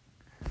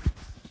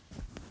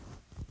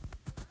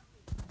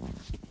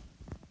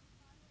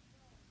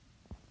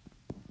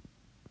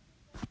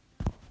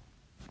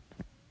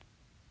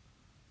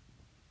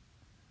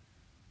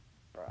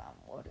 Bro,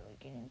 I'm literally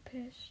getting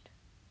pissed.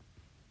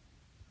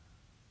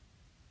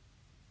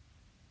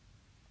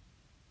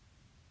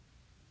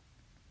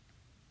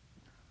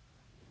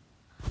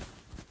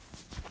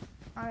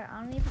 Alright,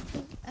 I don't even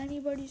think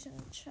anybody's in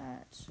the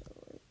chat, so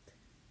like...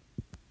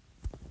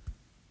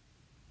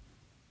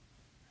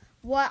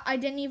 What? I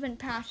didn't even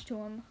pass to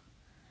him.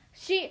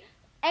 See,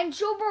 and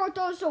Joe Burrow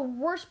throws the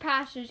worst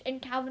passes,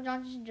 and Calvin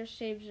Johnson just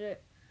saves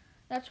it.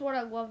 That's what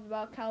I love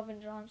about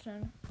Calvin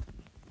Johnson.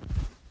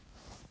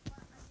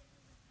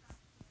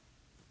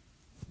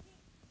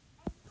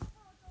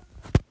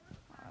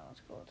 Alright,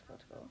 let's go.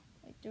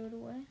 Like, do it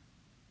away.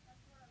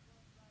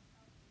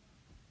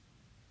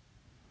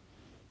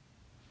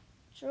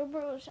 Joe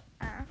Burrow's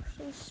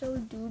actually so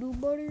doo-doo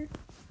butter.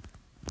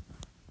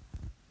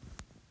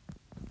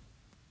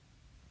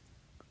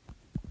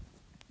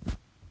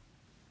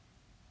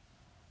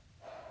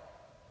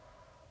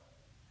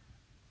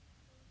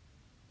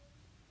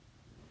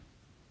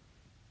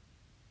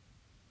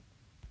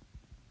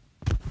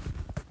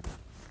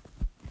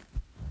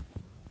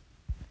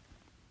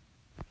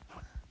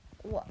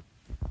 What?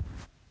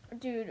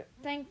 Dude,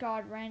 thank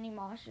God Randy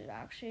Moss is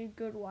actually a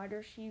good wide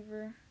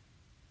receiver.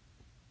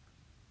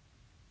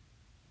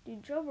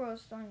 Dude, Joe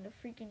Burrow's throwing the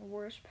freaking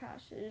worst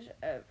passes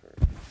ever.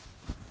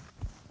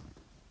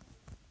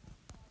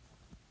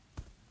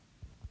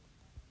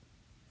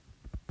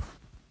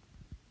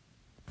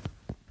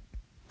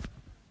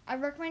 I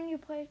recommend you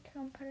play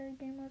competitive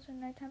game modes at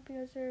nighttime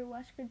because they're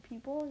less good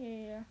people.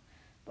 Yeah.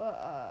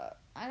 But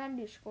I gotta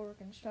do schoolwork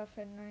and stuff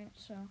at night,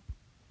 so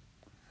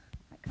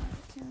I kinda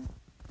can't.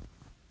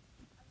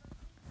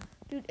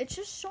 Dude, it's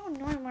just so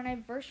annoying when I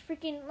verse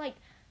freaking like,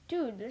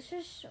 dude, this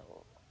is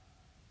so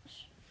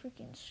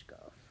freaking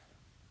scuff.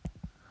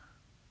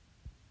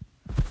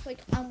 Like,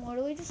 I'm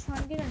literally just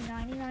trying to get a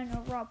 99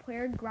 overall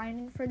player,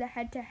 grinding for the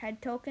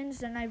head-to-head tokens,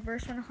 then I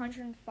verse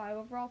 105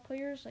 overall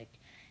players. Like,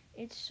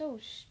 it's so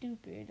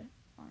stupid,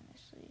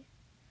 honestly.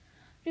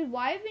 Dude,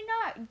 why have we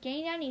not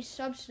gained any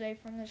subs today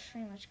from this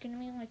stream? It's getting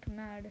me, like,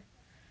 mad.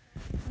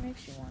 It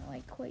makes me want to,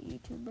 like, quit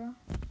YouTube, bro.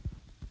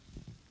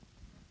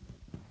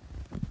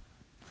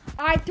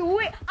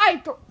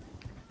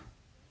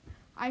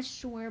 I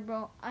swear,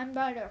 bro, I'm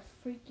about to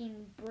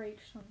freaking break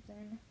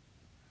something.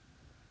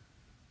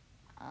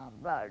 I'm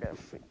about to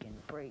freaking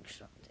break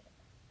something.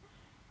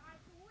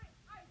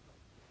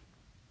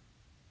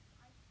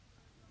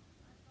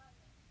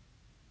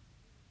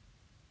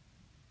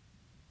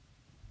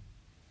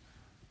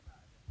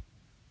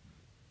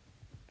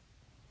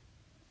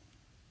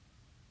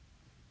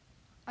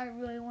 I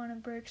really want to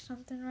break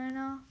something right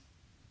now.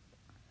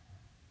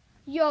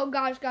 Yo,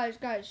 guys.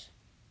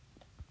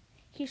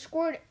 He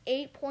scored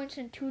 8 points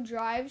in 2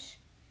 drives.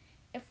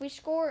 If we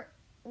score,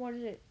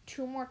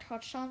 2 more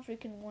touchdowns, we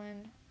can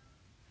win.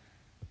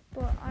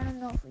 But I don't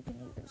know if we can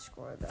even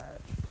score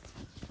that.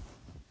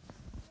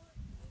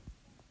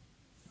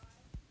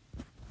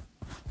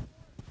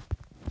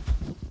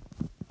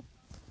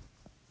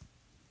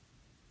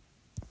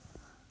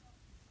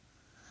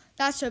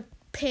 That's a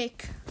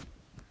pick.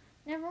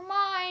 Never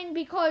mind,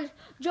 because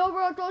Joe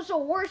Burrow throws the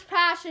worst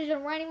passes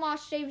and Randy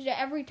Moss saves it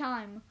every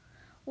time.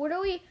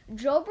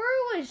 Joe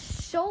Burrow is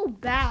so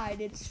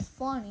bad, it's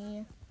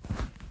funny.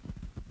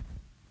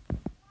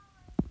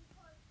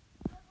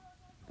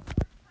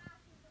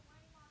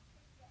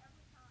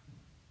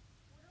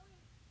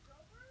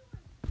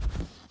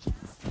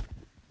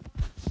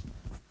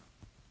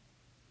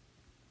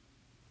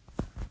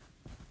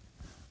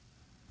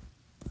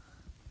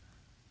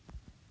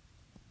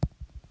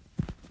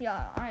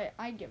 Yeah,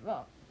 I give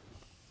up.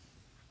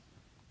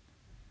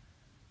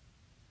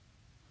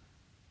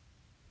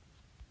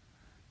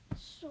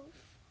 So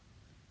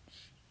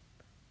cheap.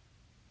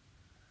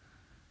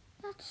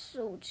 That's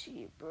so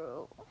cheap,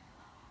 bro.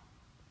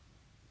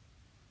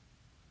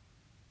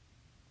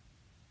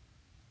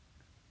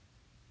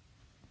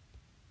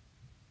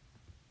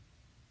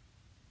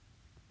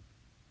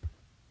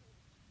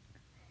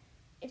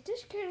 If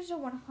this kid is a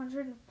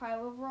 105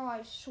 overall,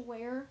 I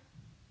swear.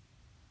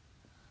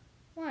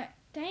 What?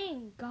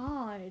 Thank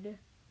God.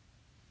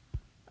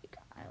 Like,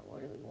 I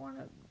literally want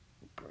to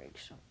break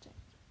something.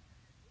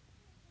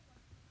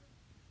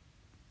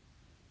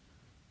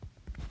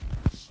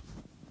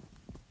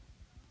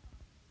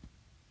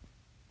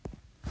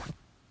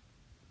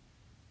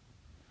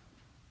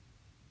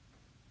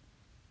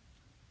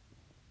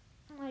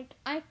 Like,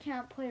 I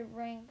can't play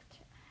ranked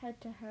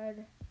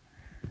head-to-head.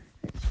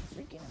 It's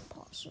freaking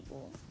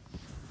impossible.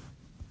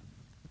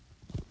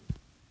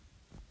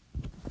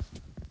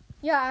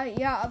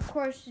 Yeah, of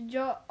course,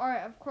 Joe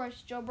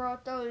Burrow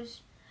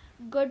throws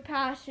good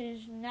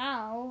passes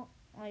now,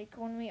 like,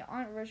 when we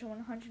aren't version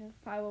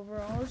 105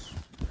 overalls.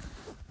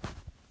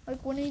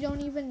 Like, when we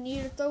don't even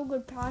need to throw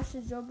good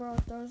passes, Joe Burrow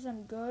throws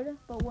them good.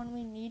 But when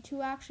we need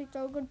to actually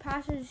throw good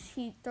passes,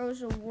 he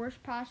throws the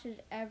worst passes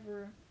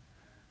ever.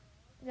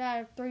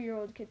 That a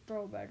 3-year-old could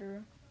throw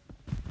better.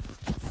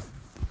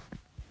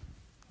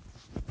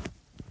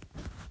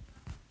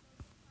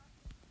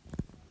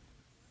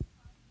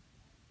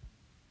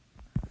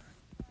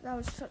 That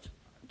was such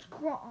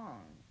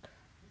strong.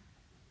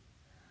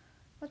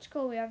 Let's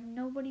go. We have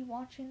nobody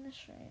watching the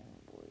stream,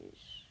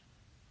 boys.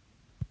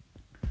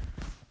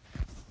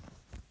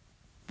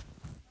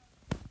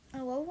 I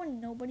love when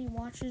nobody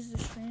watches the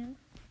stream.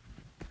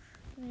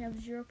 We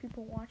have 0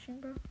 people watching,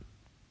 bro.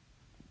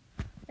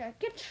 Yeah,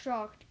 get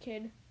shocked,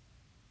 kid.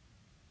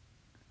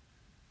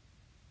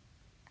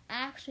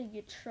 Actually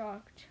get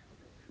shocked.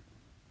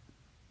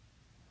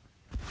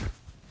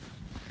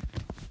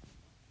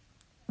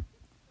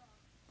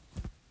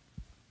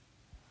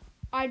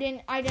 I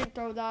didn't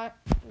throw that.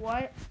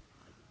 What?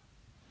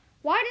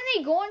 Why didn't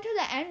he go into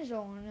the end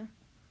zone?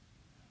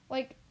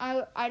 Like,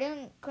 I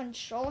didn't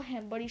control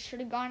him, but he should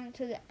have gone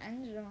into the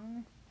end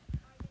zone.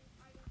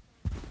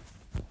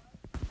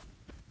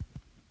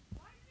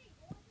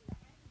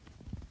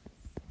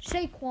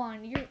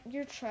 Saquon,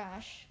 you're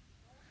trash.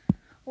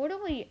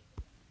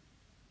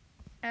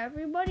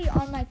 Everybody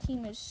on my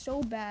team is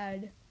so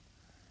bad.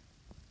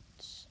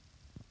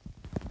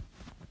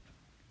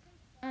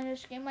 And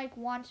this game, like,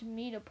 wants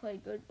me to play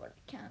good, but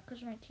I can't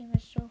because my team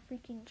is so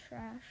freaking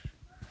trash.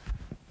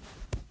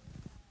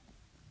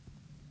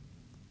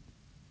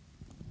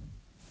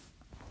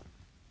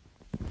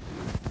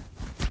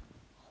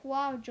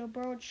 Wow, Joe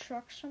Burrow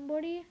struck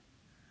somebody?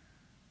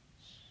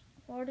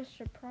 What a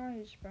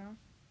surprise, bro.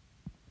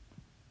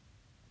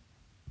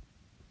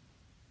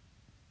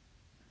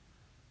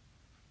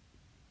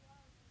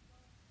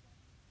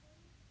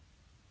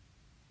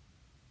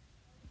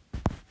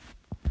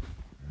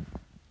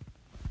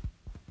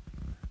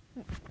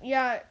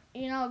 Yeah,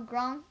 you know,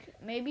 Gronk,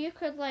 maybe you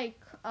could, like,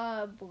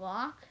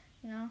 block,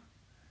 you know?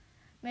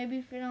 Maybe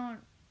if you don't,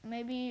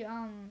 maybe,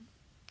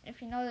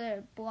 if you know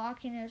that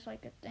blocking is,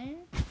 like, a thing,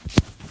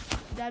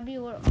 that'd be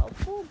a little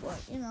helpful, but,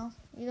 you know,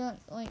 you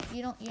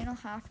don't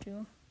have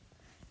to.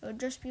 It would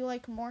just be,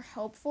 like, more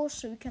helpful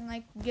so we can,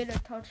 like, get a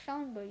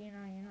touchdown, but, you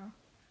know,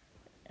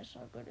 it's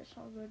all good, it's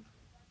all good.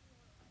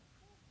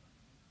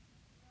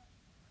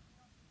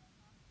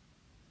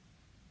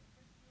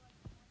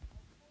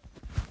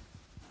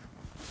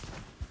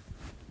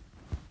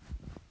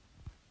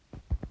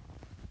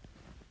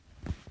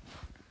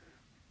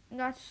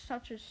 That's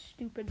such a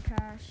stupid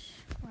pass.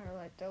 Why did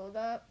I throw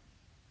that?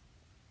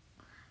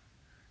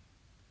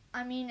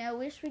 I mean, at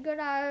least we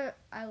have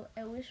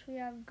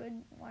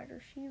good wide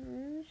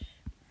receivers.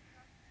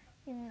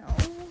 You know.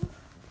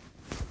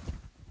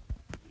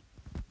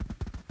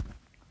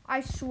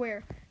 I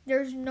swear,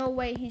 there's no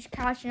way he's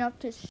catching up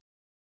to.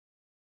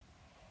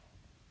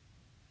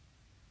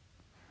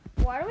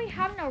 Why do we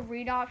have no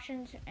read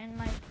options in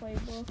my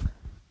playbook?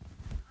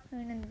 I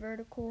mean, in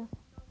vertical.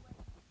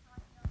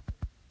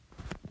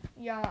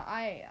 Yeah,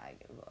 I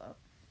give up.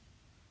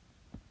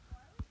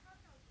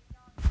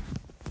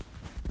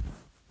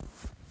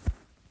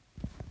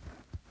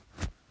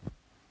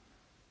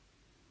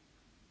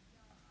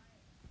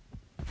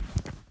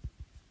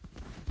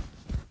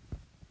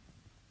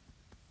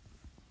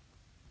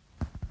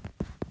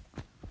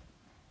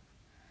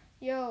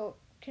 Yo,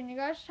 can you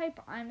guys type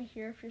I'm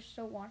here if you're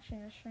still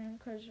watching the stream?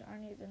 Because I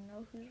need to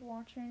know who's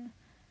watching.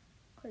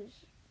 Because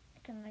I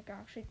can, like,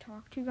 actually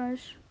talk to you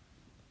guys.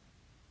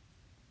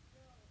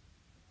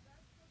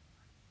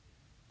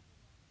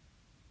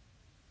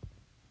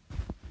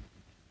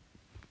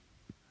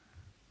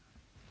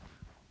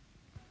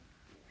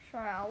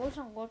 Sorry, I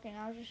wasn't looking.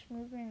 I was just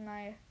moving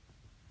my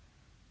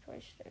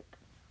joystick.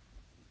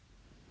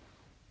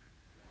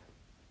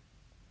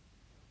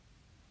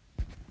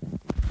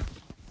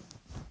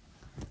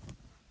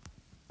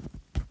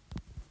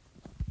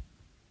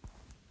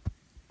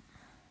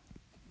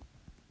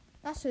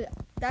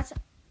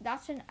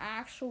 That's an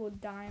actual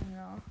dime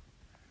though.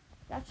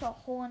 That's a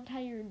whole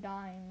entire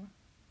dime.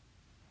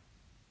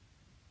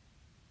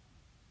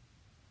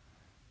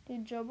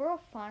 Dude, Joe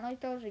Burrow finally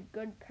throws a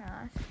good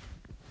pass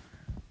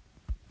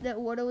that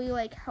literally,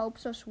 like,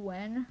 helps us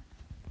win.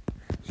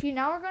 See,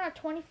 now we're gonna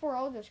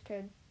 24-0 this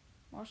kid,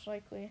 most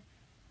likely.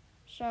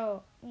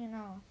 So, you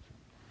know,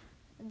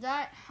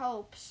 that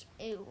helps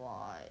a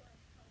lot.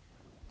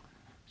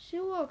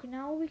 See, look,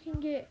 now we can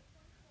get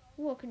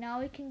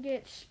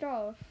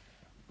stuff.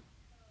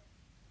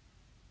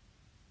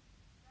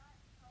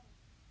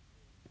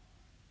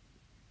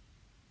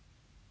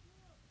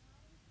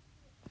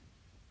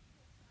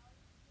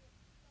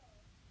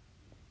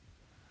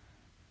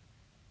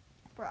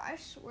 Bro, I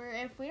swear,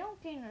 if we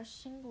don't gain a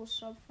single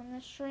sub from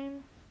this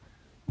stream,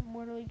 I'm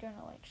literally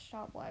gonna, like,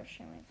 stop live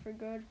streaming for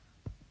good.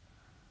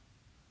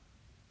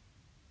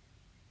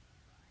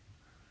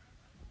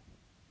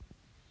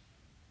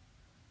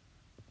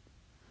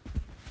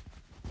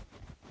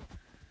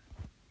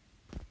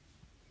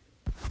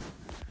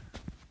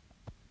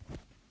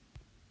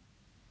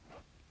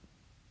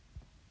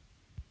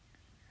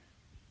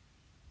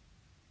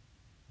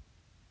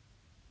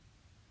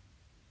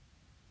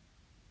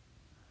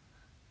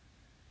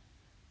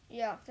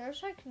 Yeah, if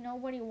there's, like,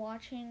 nobody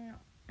watching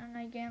and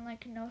I gain,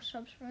 like, no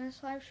subs from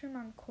this live stream,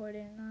 I'm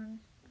quitting then.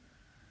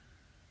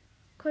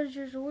 Because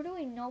there's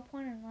literally no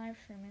point in live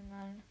streaming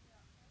then.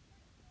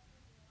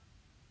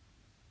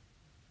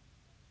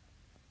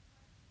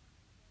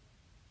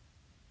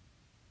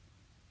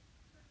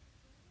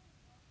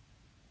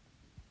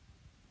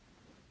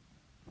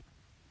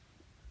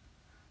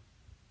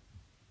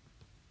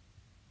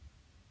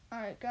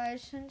 Alright,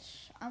 guys,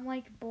 since I'm,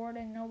 like, bored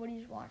and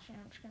nobody's watching,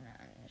 I'm just gonna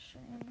end the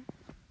stream.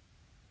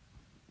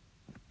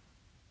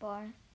 Bye.